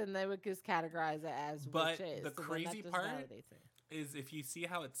see. Then they would just categorize it as but witches. The crazy part is if you see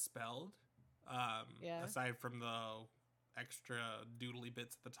how it's spelled, aside from the extra doodly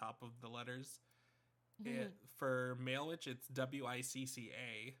bits at the top of the letters, for male witch it's Wicca,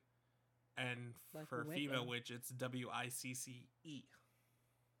 and like for female witch it's Wicce.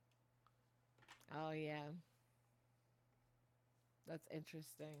 Oh yeah, that's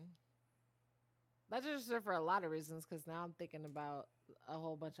interesting. That's interesting for a lot of reasons because now I'm thinking about a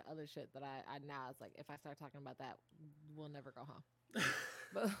whole bunch of other shit that I now it's like if I start talking about that, we'll never go home.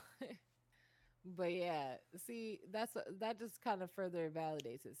 But yeah, see, that just kind of further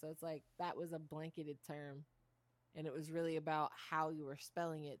validates it. So it's like that was a blanketed term, and it was really about how you were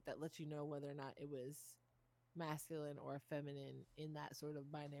spelling it that lets you know whether or not it was masculine or feminine in that sort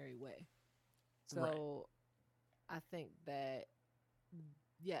of binary way. So right. I think that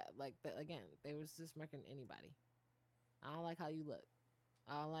like that again, they was just marking anybody. I don't like how you look.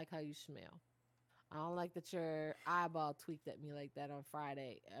 I don't like how you smell. I don't like that your eyeball tweaked at me like that on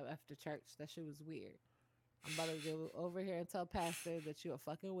Friday after church. That shit was weird. I'm about to go over here and tell Pastor that you a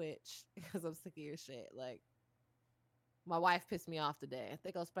fucking witch because I'm sick of your shit. Like, my wife pissed me off today. I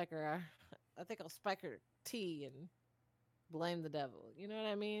think I'll spike her tea and blame the devil. You know what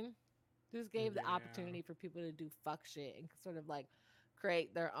I mean? Just gave the opportunity for people to do fuck shit and sort of like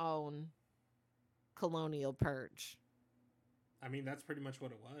create their own colonial purge. I mean, that's pretty much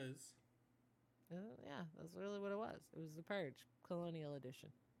what it was. Yeah, that's really what it was. It was the purge, colonial edition.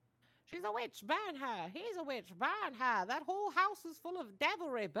 She's a witch, burn her. He's a witch, burn her. That whole house is full of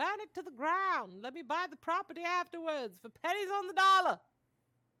devilry. Burn it to the ground. Let me buy the property afterwards for pennies on the dollar.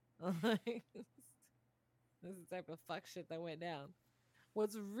 This is the type of fuck shit that went down.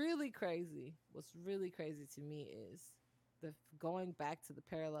 What's really crazy to me is going back to the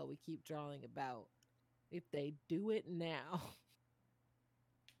parallel we keep drawing about if they do it now,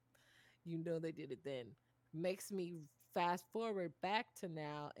 you know they did it then. Makes me fast forward back to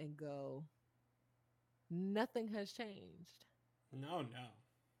now and go, nothing has changed. No.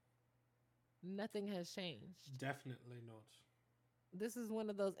 Nothing has changed. Definitely not. This is one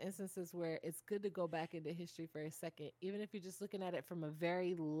of those instances where it's good to go back into history for a second, even if you're just looking at it from a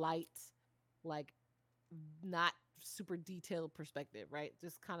very light, like not super detailed perspective, right?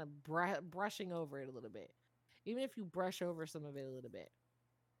 Just kind of brushing over it a little bit. Even if you brush over some of it a little bit,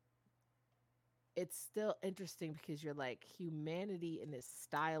 it's still interesting because you're like, humanity in its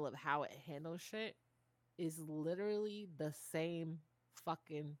style of how it handles shit is literally the same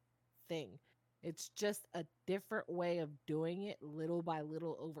fucking thing. It's just a different way of doing it little by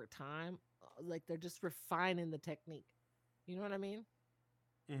little over time. Like they're just refining the technique. You know what I mean?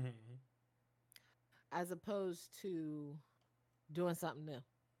 Mm-hmm. As opposed to doing something new.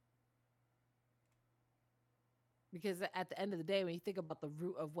 Because at the end of the day, when you think about the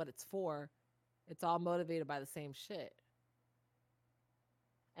root of what it's for, it's all motivated by the same shit.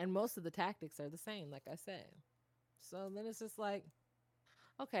 And most of the tactics are the same, like I said. So then it's just like,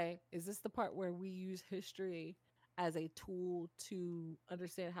 okay, is this the part where we use history as a tool to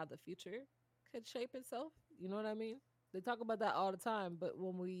understand how the future could shape itself? You know what I mean? They talk about that all the time, but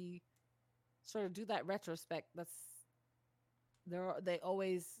when we sort of do that retrospect, that's They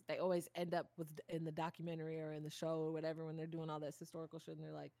always end up with in the documentary or in the show or whatever when they're doing all this historical shit and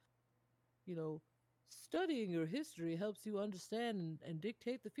they're like, you know, studying your history helps you understand and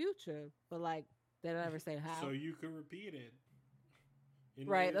dictate the future. But like they don't ever say So how. you can repeat it in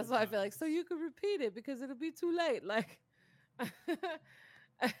Right. later That's why I feel like so times. you can repeat it because it'll be too late. Like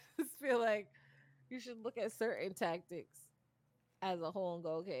I just feel like you should look at certain tactics as a whole and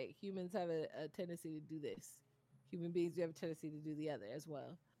go, okay, humans have a tendency to do this. Human beings do have a tendency to do the other as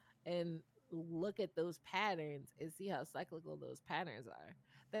well. And look at those patterns and see how cyclical those patterns are.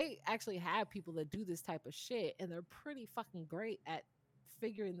 They actually have people that do this type of shit and they're pretty fucking great at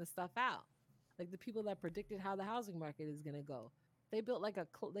figuring the stuff out. Like the people that predicted how the housing market is going to go. They built like a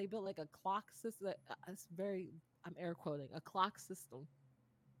clock system. It's very I'm air quoting a clock system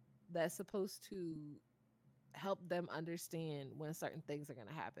that's supposed to help them understand when certain things are going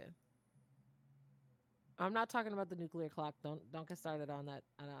to happen. I'm not talking about the nuclear clock. Don't get started on that.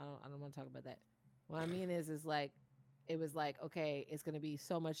 I don't want to talk about that. What I mean is like it was like okay, it's going to be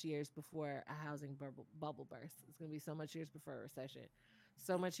so much years before a housing bubble burst. It's going to be so much years before a recession.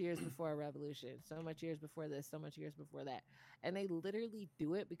 So much years before a revolution. So much years before this, so much years before that. And they literally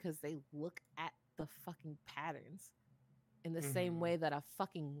do it because they look at the fucking patterns in the same Mm-hmm. way that a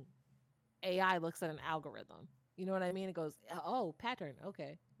fucking AI looks at an algorithm. You know what I mean? It goes, "Oh, pattern.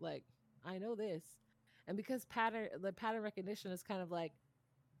 Okay. Like, I know this." And because the pattern recognition is kind of like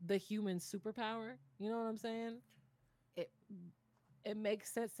the human superpower, you know what I'm saying? It it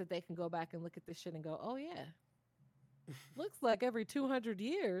makes sense that they can go back and look at this shit and go, "Oh yeah. Looks like every 200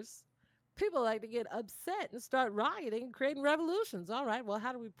 years people like to get upset and start rioting and creating revolutions. All right. Well,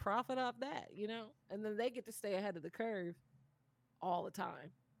 how do we profit off that, you know?" And then they get to stay ahead of the curve all the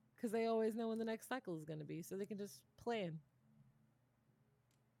time because they always know when the next cycle is going to be, so they can just plan.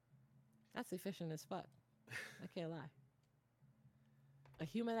 That's efficient as fuck. I can't lie. A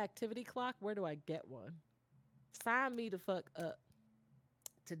human activity clock? Where do I get one? Sign me the fuck up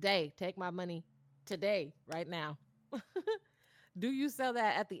today. Take my money today, right now. Do you sell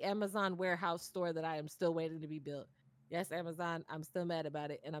that at the Amazon warehouse store that I am still waiting to be built? Yes, Amazon, I'm still mad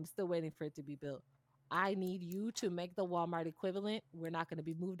about it and I'm still waiting for it to be built. I need you to make the Walmart equivalent. We're not going to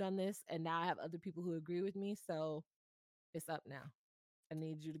be moved on this. And now I have other people who agree with me. So it's up now. I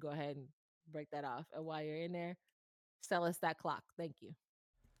need you to go ahead and break that off. And while you're in there, sell us that clock. Thank you.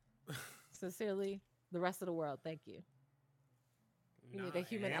 Sincerely, the rest of the world. Thank you. We need a Not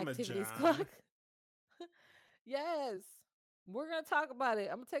human activities Amazon. clock. Yes. We're gonna talk about it.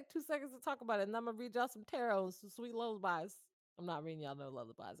 I'm gonna take 2 seconds to talk about it, and I'm gonna read y'all some tarot and some sweet lullabies. I'm not reading y'all no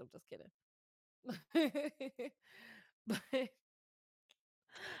lullabies. I'm just kidding. But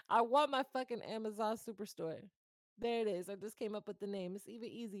I want my fucking Amazon Superstore. There it is. I just came up with the name. It's even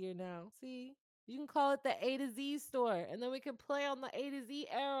easier now. See, you can call it the A to Z store, and then we can play on the A to Z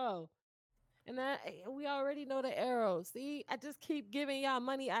arrow. And we already know the arrow. See, I just keep giving y'all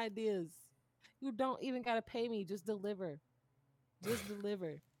money ideas. You don't even gotta pay me. Just deliver. Just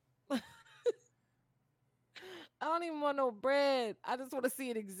deliver. I don't even want no bread. I just want to see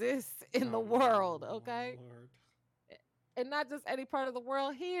it exist in the Oh world, okay? Lord. And not just any part of the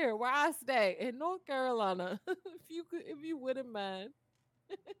world here where I stay in North Carolina. If you wouldn't mind,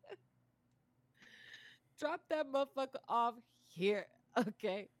 drop that motherfucker off here.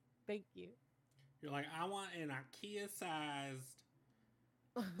 Okay. Thank you. You're like, I want an IKEA sized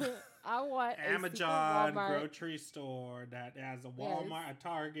I want a super Amazon Walmart. grocery store that has a Yes. Walmart, a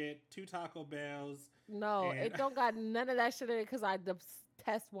Target, two Taco Bells, No, and it don't got none of that shit in it because I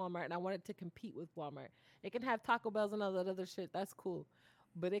test Walmart and I want it to compete with Walmart. It can have Taco Bells and all that other shit. That's cool.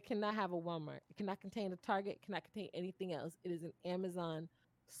 But it cannot have a Walmart. It cannot contain a Target. It cannot contain anything else. It is an Amazon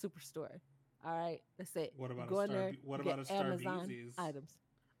superstore. All right. That's it. what You about a go in there, What you get about a Amazon Starbucks? items.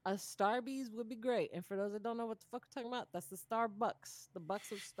 A Starbucks would be great. And for those that don't know what the fuck we're talking about, that's the Starbucks. The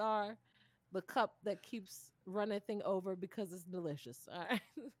Bucks of Star. The cup that keeps running thing over because it's delicious. All right.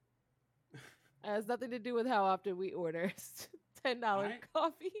 It has nothing to do with how often we order $10 I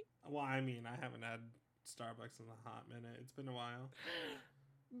coffee. well, I mean, I haven't had Starbucks in a hot minute. It's been a while.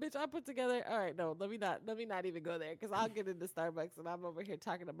 Bitch, I put together. All right, no, let me not even go there because I'll get into Starbucks and I'm over here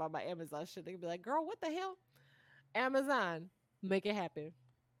talking about my Amazon shit. They'll be like, "Girl, what the hell?" Amazon, make it happen.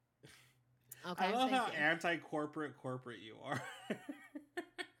 I Okay, love thank how you. anti-corporate you are.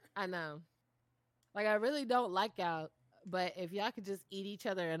 I know. Like I really don't like y'all, but if y'all could just eat each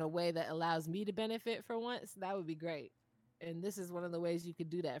other in a way that allows me to benefit for once, that would be great. And this is one of the ways you could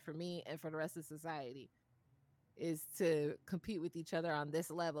do that for me and for the rest of society is to compete with each other on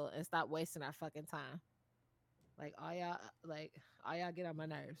this level and stop wasting our fucking time. Like all y'all get on my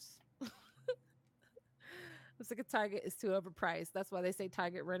nerves. I'm sick of Target is too overpriced. That's why they say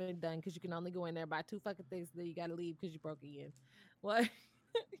Target run and done because you can only go in there buy two fucking things, then you gotta leave because you broke again. Like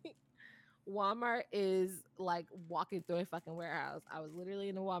Walmart is like walking through a fucking warehouse. I was literally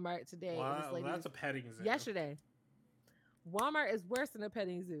in a Walmart today, and this Well, lady that's was a petting zoo. yesterday. Walmart is worse than a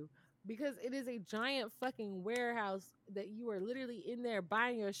petting zoo because it is a giant fucking warehouse that you are literally in there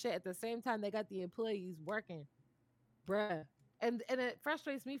buying your shit at the same time they got the employees working, bruh. And it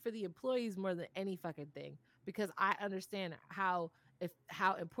frustrates me for the employees more than any fucking thing because I understand how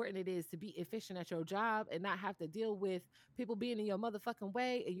important it is to be efficient at your job and not have to deal with people being in your motherfucking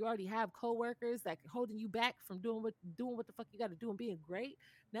way, and you already have coworkers that holding you back from doing what the fuck you got to do and being great.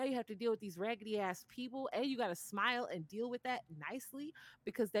 Now you have to deal with these raggedy ass people, and you got to smile and deal with that nicely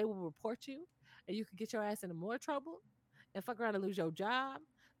because they will report you, and you could get your ass into more trouble and fuck around and lose your job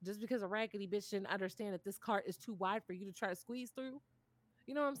just because a raggedy bitch didn't understand that this cart is too wide for you to try to squeeze through.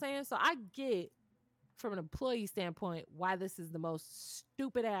 You know what I'm saying? So I get from an employee standpoint why this is the most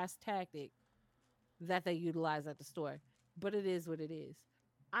stupid ass tactic that they utilize at the store. But it is what it is.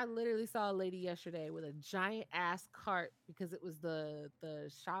 I literally saw a lady yesterday with a giant ass cart because it was the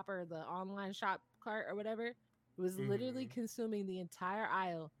shopper, the online shop cart or whatever. It was literally Mm-hmm. consuming the entire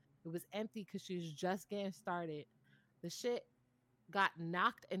aisle. It was empty because she was just getting started. The shit got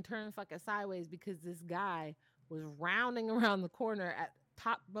knocked and turned fucking sideways because this guy was rounding around the corner at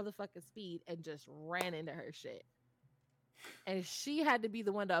top motherfucking speed and just ran into her shit. And she had to be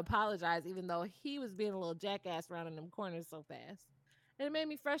the one to apologize, even though he was being a little jackass rounding them corners so fast. And it made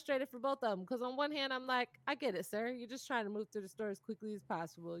me frustrated for both of them because on one hand, I'm like, I get it, sir. You're just trying to move through the store as quickly as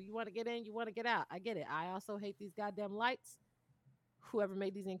possible. You want to get in, you want to get out. I get it. I also hate these goddamn lights. Whoever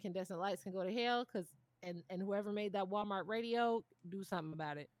made these incandescent lights can go to hell because and whoever made that Walmart radio, do something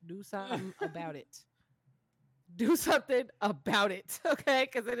about it. Do something about it. Do something about it, okay?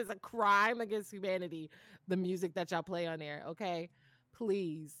 Because it is a crime against humanity, the music that y'all play on there, okay?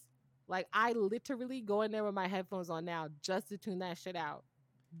 Please. Like, I literally go in there with my headphones on now just to tune that shit out.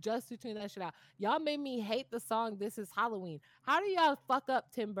 Just to tune that shit out. Y'all made me hate the song This Is Halloween. How do y'all fuck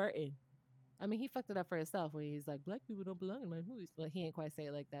up Tim Burton? I mean, he fucked it up for himself when he's like, black people don't belong in my movies. But he ain't quite say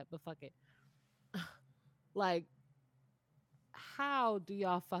it like that, but fuck it. Like, how do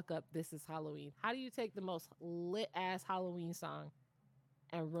y'all fuck up This Is Halloween? How do you take the most lit ass Halloween song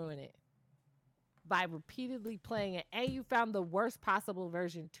and ruin it by repeatedly playing it? And you found the worst possible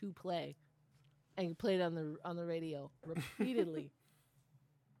version to play and you played it on the radio repeatedly.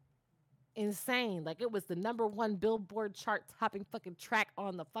 Insane. Like it was the number one Billboard chart topping fucking track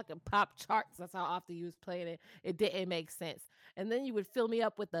on the fucking pop charts. That's how often you was playing it. It didn't make sense. And then you would fill me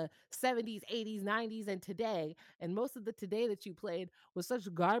up with the 70s, 80s, 90s, and today. And most of the today that you played was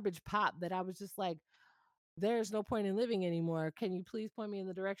such garbage pop that I was just like, there's no point in living anymore. Can you please point me in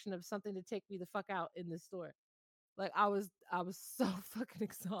the direction of something to take me the fuck out in this store? Like I was so fucking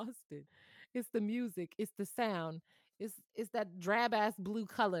exhausted. It's the music, it's the sound, it's that drab ass blue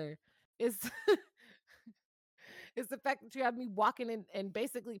color. It's it's the fact that you have me walking in and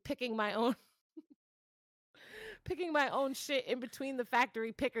basically picking my own shit in between the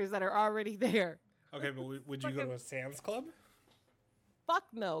factory pickers that are already there. Okay, but would you go Fucking to a Sam's Club? fuck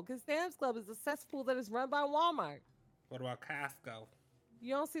no, because Sam's Club is a cesspool that is run by Walmart. What about Costco?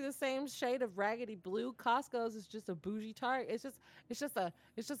 You don't see the same shade of raggedy blue. Costco's is just a bougie Target. It's just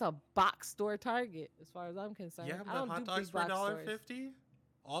a box store Target as far as I'm concerned. Yeah, I but don't hot do dogs big for box stores. $1.50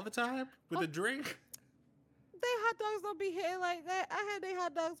 all the time with Oh, a drink. they hot dogs don't be hitting like that. I had they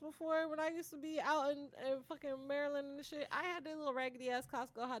hot dogs before when I used to be out in fucking Maryland and shit. I had their little raggedy ass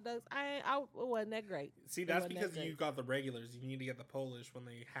Costco hot dogs. It wasn't that great. See, It that's wasn't that because you great. got the regulars. You need to get the Polish when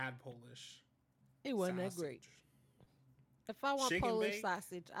they had Polish It wasn't that great. sausage. If I want Shake and Polish bake.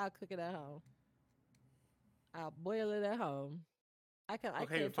 sausage, I'll cook it at home. I'll boil it at home. I Okay, can't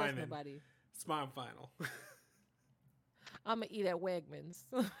fine trust then. nobody. Smile final. I'm gonna eat at Wegmans.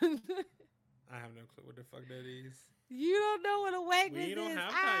 I have no clue what the fuck that is. You don't know what a We Wegmans don't is.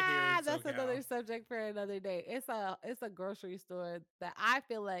 have that here in That's another SoCal. subject for another day. It's a grocery store that I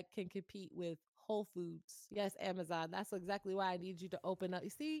feel like can compete with Whole Foods. Yes, Amazon. That's exactly why I need you to open up. You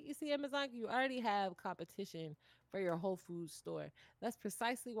see Amazon, you already have competition for your Whole Foods store. That's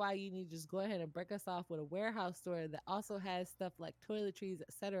precisely why you need to just go ahead and break us off with a warehouse store that also has stuff like toiletries,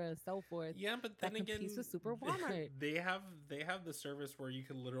 etc., and so forth Yeah, but that then competes again, with Super Walmart. they have the service where you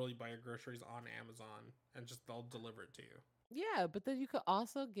can literally buy your groceries on Amazon and just they'll deliver it to you. Yeah, but then you could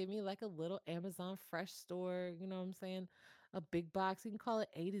also give me like a little Amazon Fresh store, you know what I'm saying? A big box. You can call it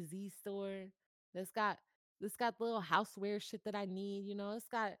A to Z store. That's got it's got little houseware shit that I need, you know. It's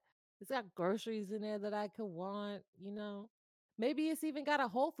got groceries in there that I could want, you know. Maybe it's even got a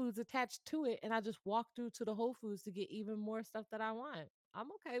Whole Foods attached to it, and I just walk through to the Whole Foods to get even more stuff that I want. I'm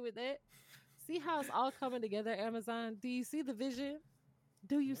okay with it. See how it's all coming together, Amazon? Do you see the vision?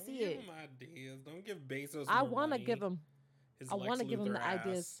 Do you Don't see give it? him ideas. Don't give Bezos I more want to give money. him. His I want Lex to give him Luthor the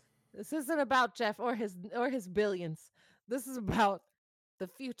ideas. ass. This isn't about Jeff or his billions. This is about the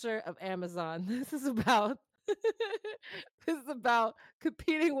future of Amazon. This is about this is about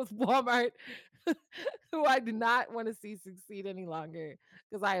competing with Walmart, who I do not want to see succeed any longer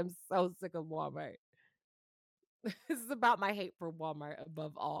because I am so sick of Walmart. This is about my hate for Walmart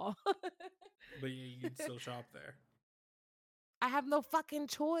above all. But yeah, you'd still shop there. I have no fucking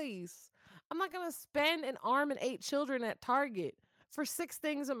choice. I'm not gonna spend an arm and 8 children at Target for 6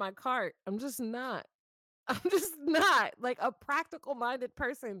 things in my cart. I'm just not. I'm just not. Like, a practical minded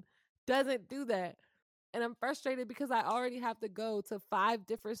person doesn't do that. And I'm frustrated because I already have to go to 5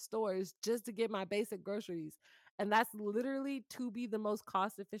 different stores just to get my basic groceries. And that's literally to be the most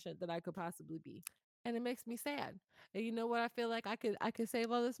cost efficient that I could possibly be. And it makes me sad. And you know what I feel like I could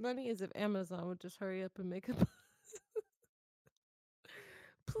save all this money is if Amazon would just hurry up and make it.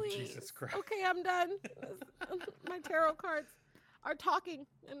 Please. Jesus Christ. Okay, I'm done. My tarot cards are talking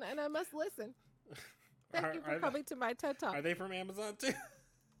and I must listen. Thank you for coming to my TED Talk. Are they from Amazon too?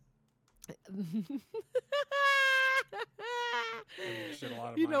 Shit, a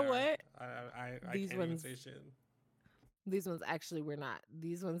lot of you know what? I can't even say shit. These ones actually were not.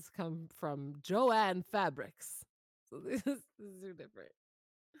 These ones come from Joanne Fabrics. So these are different.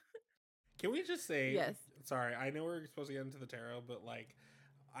 Can we just say yes? Sorry, I know we're supposed to get into the tarot, but like,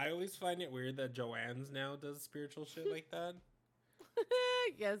 I always find it weird that Joanne's now does spiritual shit like that.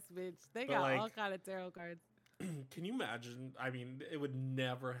 Yes, bitch. They got like, all kind of tarot cards. Can you imagine? I mean, it would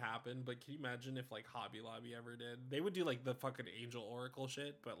never happen, but can you imagine if like Hobby Lobby ever did? They would do like the fucking Angel Oracle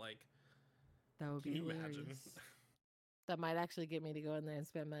shit, but like, that would be hilarious. Imagine? That might actually get me to go in there and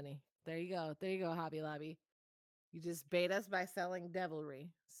spend money. There you go. There you go, Hobby Lobby. You just bait us by selling devilry.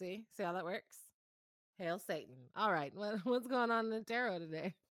 See how that works? Hail Satan. All right, what's going on in the tarot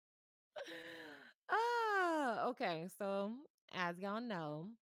today? Okay. So as y'all know,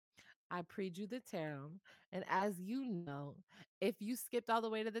 I pre-drew the tarot. And as you know, if you skipped all the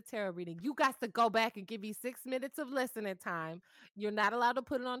way to the tarot reading, you got to go back and give me 6 minutes of listening time. You're not allowed to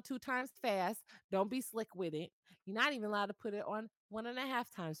put it on 2 times fast. Don't be slick with it. You're not even allowed to put it on 1.5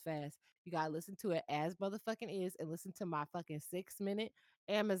 times fast. You got to listen to it as motherfucking is and listen to my fucking 6-minute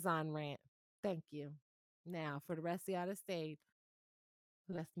Amazon rant. Thank you. Now, for the rest of y'all to stay,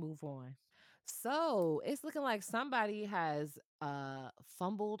 let's move on. So it's looking like somebody has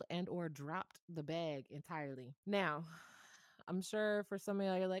fumbled and or dropped the bag entirely. Now, I'm sure for some of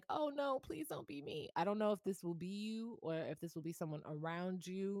y'all, you're like, oh no, please don't be me. I don't know if this will be you or if this will be someone around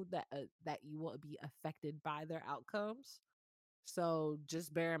you that you will be affected by their outcomes. So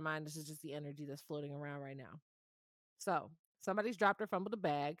just bear in mind, this is just the energy that's floating around right now. So somebody's dropped or fumbled a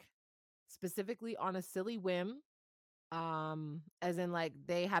bag, specifically on a silly whim, as in like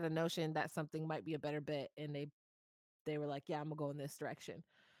they had a notion that something might be a better bet and they were like, yeah, I'm gonna go in this direction,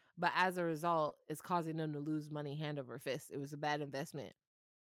 but as a result it's causing them to lose money hand over fist. It was a bad investment.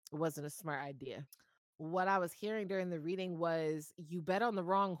 It wasn't a smart idea. What I was hearing during the reading was you bet on the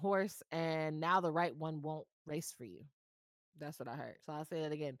wrong horse and now the right one won't race for you. That's what I heard. So I'll say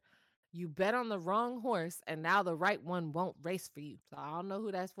that again. You bet on the wrong horse and now the right one won't race for you. So I don't know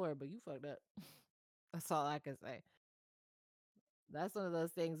who that's for, but you fucked up. That's all I can say. That's one of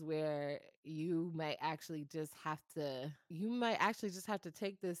those things where you might actually just have to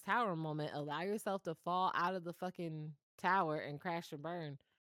take this tower moment, allow yourself to fall out of the fucking tower and crash and burn,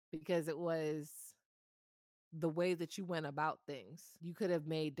 because it was the way that you went about things. You could have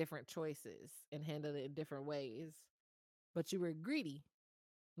made different choices and handled it in different ways, but you were greedy,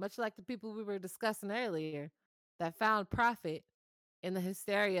 much like the people we were discussing earlier that found profit in the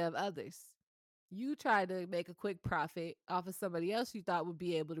hysteria of others. You tried to make a quick profit off of somebody else you thought would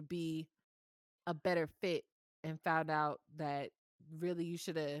be able to be a better fit and found out that really you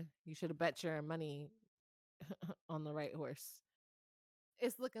should have bet your money on the right horse.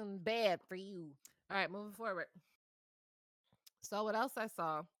 It's looking bad for you. All right, moving forward. So what else I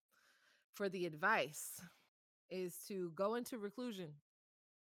saw for the advice is to go into reclusion.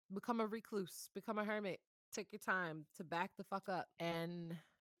 Become a recluse, become a hermit. Take your time to back the fuck up and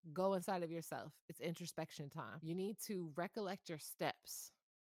go inside of yourself. It's introspection time. You need to recollect your steps.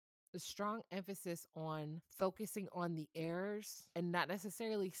 A strong emphasis on focusing on the errors and not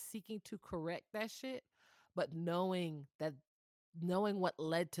necessarily seeking to correct that shit, but knowing what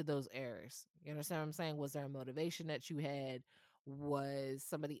led to those errors. You understand what I'm saying? Was there a motivation that you had? Was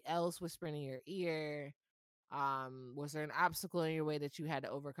somebody else whispering in your ear? Was there an obstacle in your way that you had to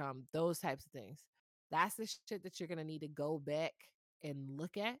overcome? Those types of things. That's the shit that you're going to need to go back and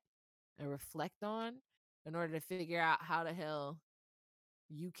look at and reflect on in order to figure out how the hell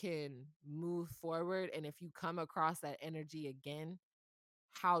you can move forward. And if you come across that energy again,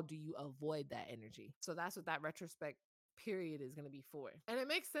 how do you avoid that energy? So that's what that retrospect period is going to be for. And it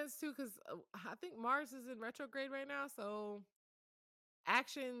makes sense too, because I think Mars is in retrograde right now. So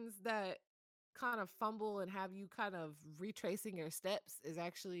actions that kind of fumble and have you kind of retracing your steps is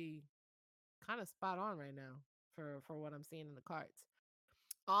actually kind of spot on right now for what I'm seeing in the cards.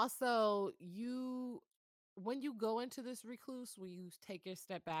 Also, you when you go into this recluse, when you take your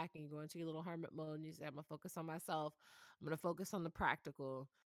step back and you go into your little hermit mode and you say, I'm gonna focus on myself, I'm gonna focus on the practical,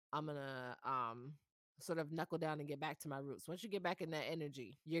 I'm gonna sort of knuckle down and get back to my roots. Once you get back in that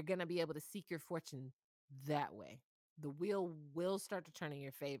energy, you're gonna be able to seek your fortune that way. The wheel will start to turn in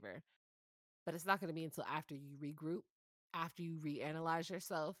your favor, but it's not gonna be until after you regroup, after you reanalyze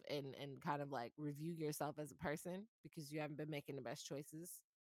yourself and kind of like review yourself as a person because you haven't been making the best choices,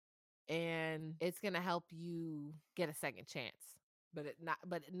 and it's going to help you get a second chance. But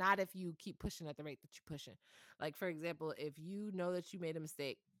not if you keep pushing at the rate that you're pushing. Like, for example, if you know that you made a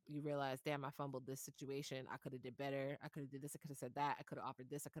mistake, you realize, damn, I fumbled this situation, I could have did better, I could have did this, I could have said that, I could have offered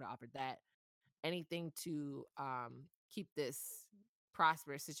this, I could have offered that, anything to keep this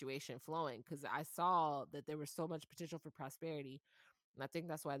prosperous situation flowing, because I saw that there was so much potential for prosperity. And I think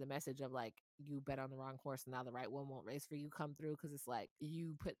that's why the message of like, you bet on the wrong horse and now the right one won't race for you come through. Cause it's like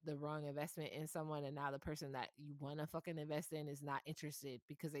you put the wrong investment in someone and now the person that you want to fucking invest in is not interested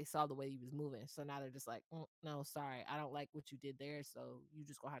because they saw the way you was moving. So now they're just like, no, sorry, I don't like what you did there. So you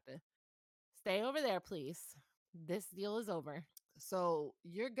just gonna have to stay over there, please. This deal is over. So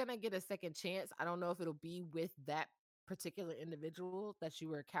you're gonna get a second chance. I don't know if it'll be with that particular individual that you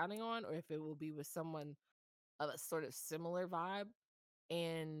were counting on or if it will be with someone of a sort of similar vibe,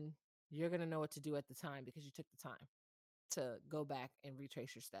 and you're going to know what to do at the time because you took the time to go back and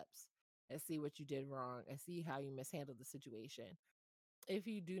retrace your steps and see what you did wrong and see how you mishandled the situation. If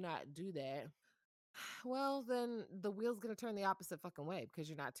you do not do that, well, then the wheel's going to turn the opposite fucking way because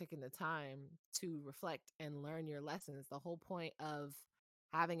you're not taking the time to reflect and learn your lessons. The whole point of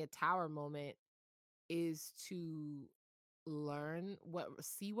having a tower moment is to learn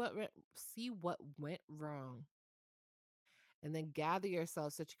see what went wrong, and then gather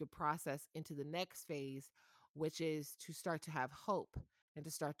yourself so that you could process into the next phase, which is to start to have hope and to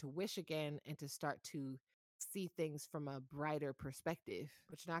start to wish again and to start to see things from a brighter perspective.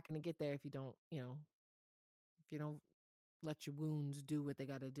 But you're not going to get there if you don't, if you don't let your wounds do what they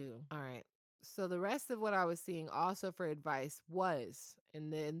got to do. All right. So the rest of what I was seeing also for advice was,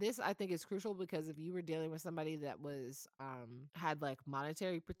 and then this I think is crucial because if you were dealing with somebody that was had like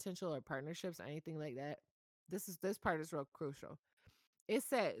monetary potential or partnerships or anything like that, this part is real crucial. It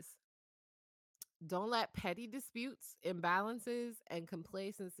says, don't let petty disputes, imbalances, and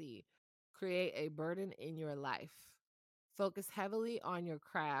complacency create a burden in your life. Focus heavily on your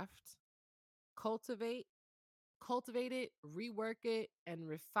craft. Cultivate, cultivate it, rework it, and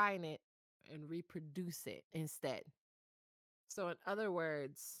refine it and reproduce it instead. So, in other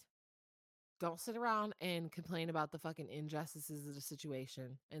words, don't sit around and complain about the fucking injustices of the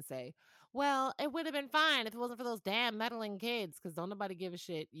situation and say, well, it would have been fine if it wasn't for those damn meddling kids. Because don't nobody give a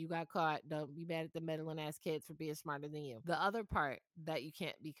shit. You got caught. Don't be mad at the meddling ass kids for being smarter than you. The other part that you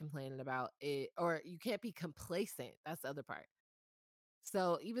can't be complaining about it, or you can't be complacent. That's the other part.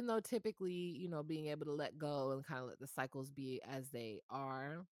 So even though typically, being able to let go and kind of let the cycles be as they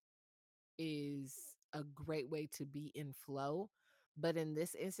are is a great way to be in flow. But in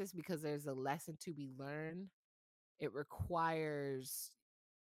this instance, because there's a lesson to be learned, it requires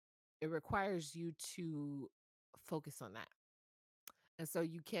you to focus on that. And so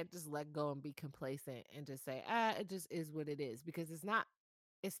you can't just let go and be complacent and just say, it just is what it is. Because it's not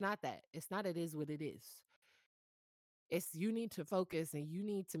that. It's not it is what it is. It's you need to focus and you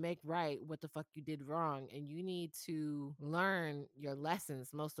need to make right what the fuck you did wrong. And you need to learn your lessons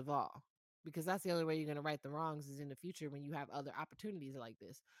most of all. Because that's the only way you're going to right the wrongs is in the future when you have other opportunities like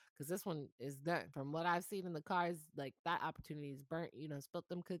this. Because this one is done. From what I've seen in the cards, like that opportunity is burnt. Spilt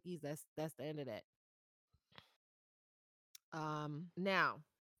them cookies. That's the end of that. Now,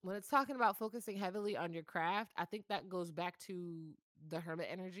 when it's talking about focusing heavily on your craft, I think that goes back to the hermit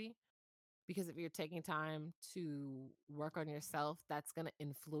energy. Because if you're taking time to work on yourself, that's going to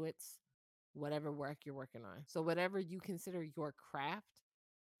influence whatever work you're working on. So whatever you consider your craft,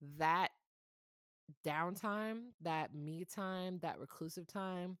 that downtime, that me time, that reclusive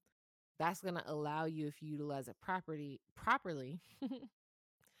time, that's going to allow you, if you utilize it properly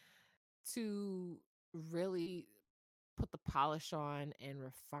to really put the polish on and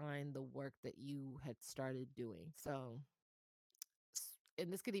refine the work that you had started doing. So,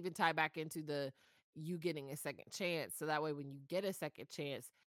 and this could even tie back into the you getting a second chance. So that way, when you get a second chance,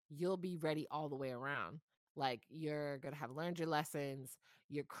 you'll be ready all the way around. Like you're going to have learned your lessons.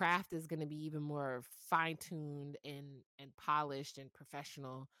 Your craft is going to be even more fine tuned and polished and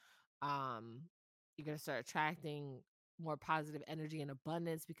professional. Um, you're going to start attracting more positive energy and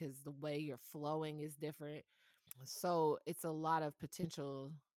abundance because the way you're flowing is different. So it's a lot of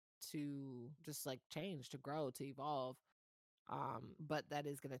potential to just like change, to grow, to evolve. But that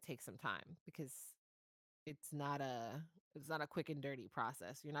is going to take some time because it's not a it's not a quick and dirty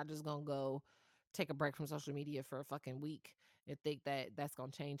process. You're not just going to go take a break from social media for a fucking week and think that that's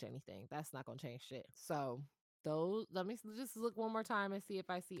going to change anything. That's not going to change shit. So those, let me just look one more time and see if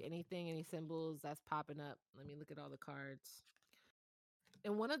I see anything, any symbols that's popping up. Let me look at all the cards.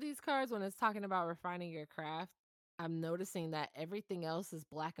 In one of these cards, when it's talking about refining your craft, I'm noticing that everything else is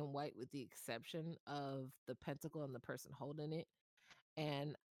black and white with the exception of the pentacle and the person holding it.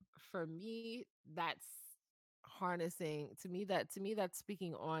 And for me, that's harnessing to me that's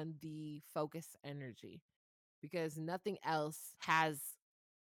speaking on the focus energy because nothing else has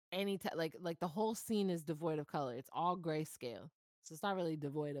like the whole scene is devoid of color. It's all grayscale. So it's not really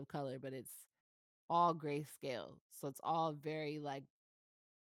devoid of color, but it's all grayscale. So it's all very like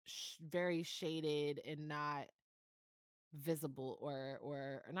very shaded and not visible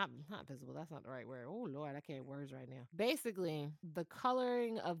or not visible. That's not the right word. Oh Lord, I can't words right now. Basically, the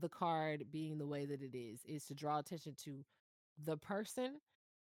coloring of the card being the way that it is to draw attention to the person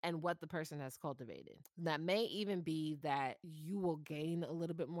and what the person has cultivated. That may even be that you will gain a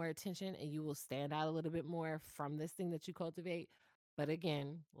little bit more attention and you will stand out a little bit more from this thing that you cultivate. But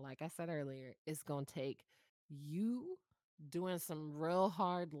again, like I said earlier, it's going to take you doing some real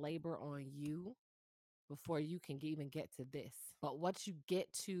hard labor on you before you can even get to this. But once you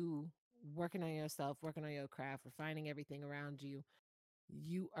get to working on yourself, working on your craft, refining everything around you,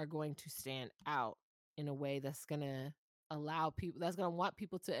 you are going to stand out in a way that's going to allow people, that's going to want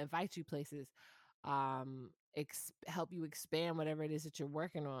people to invite you places, help you expand whatever it is that you're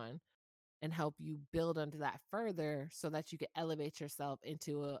working on and help you build onto that further so that you can elevate yourself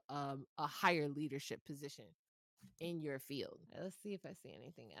into a higher leadership position in your field. Let's see if I see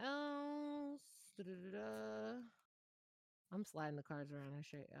anything else. Da-da-da-da. I'm sliding the cards around her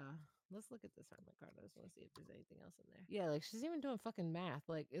shirt, y'all. Let's look at this hermit card. I just want to see if there's anything else in there. Yeah, like she's even doing fucking math.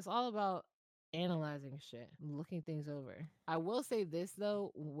 Like it's all about analyzing shit, looking things over. I will say this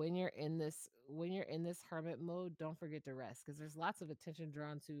though, when you're in this hermit mode, don't forget to rest because there's lots of attention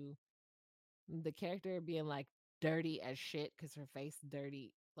drawn to the character being like dirty as shit because her face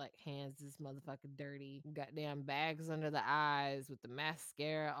dirty, like hands this motherfucker dirty, goddamn bags under the eyes with the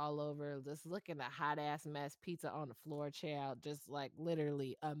mascara all over, just looking a hot ass mess, pizza on the floor, child, just like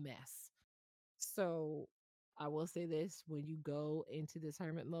literally a mess. So I will say this, when you go into this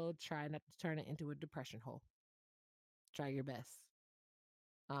hermit mode, try not to turn it into a depression hole. Try your best.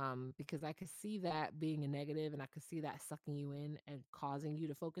 Because I could see that being a negative and I could see that sucking you in and causing you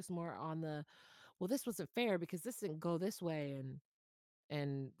to focus more on the, well, this wasn't fair because this didn't go this way,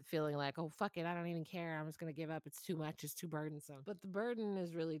 and feeling like, oh fuck it, I don't even care, I'm just gonna give up, it's too much, it's too burdensome. But the burden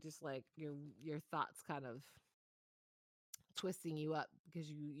is really just like your thoughts kind of twisting you up because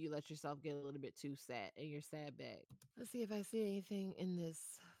you let yourself get a little bit too sad in your sad bag. Let's see if I see anything in this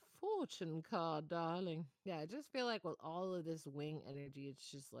fortune card, darling. Yeah, I just feel like with all of this wing energy, it's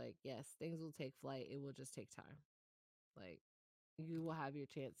just like, yes, things will take flight, it will just take time. Like you will have your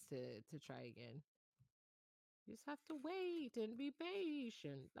chance to try again. You just have to wait and be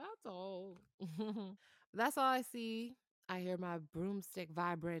patient. That's all. That's all I see. I hear my broomstick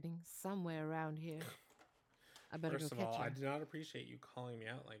vibrating somewhere around here. I better First go of catch all, I him. do not appreciate you calling me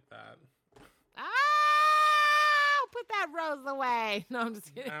out like that. Ah! Put that rose away. No, I'm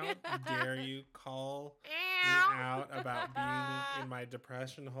just kidding. How dare you call me out about being in my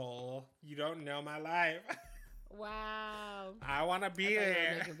depression hole? You don't know my life. Wow. I want to be I thought you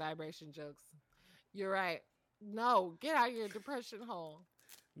there. were making vibration jokes. You're right. No, get out of your depression hole.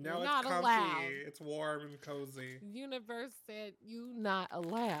 No, You're it's not comfy. allowed. It's warm and cozy. Universe said you not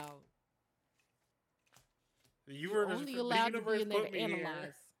allowed. You're only The allowed to be universe in there put to me here.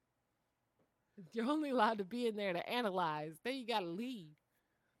 analyze. You're only allowed to be in there to analyze. Then you gotta leave.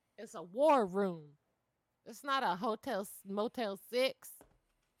 It's a war room. It's not a Motel 6.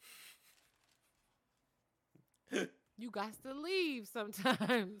 You got to leave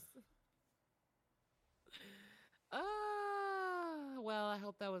sometimes. Well, I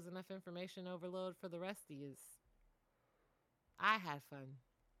hope that was enough information overload for the rest of you. I had fun.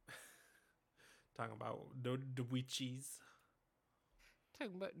 Talking about the witches.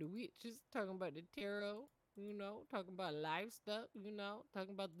 Talking about the witches, talking about the tarot, talking about life stuff,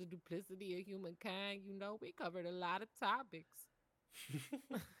 talking about the duplicity of humankind, we covered a lot of topics.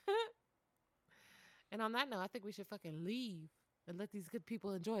 And on that note, I think we should fucking leave and let these good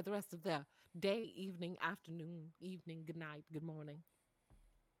people enjoy the rest of their day, evening, afternoon, evening, good night, good morning,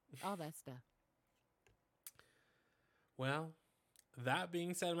 all that stuff. Well, that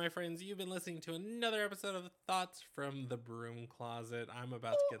being said, my friends, you've been listening to another episode of Thoughts from the Broom Closet. I'm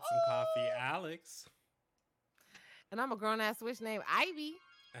about to get some coffee, Alex. And I'm a grown-ass witch named Ivy.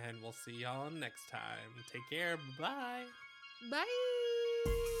 And we'll see y'all next time. Take care. Bye. Bye.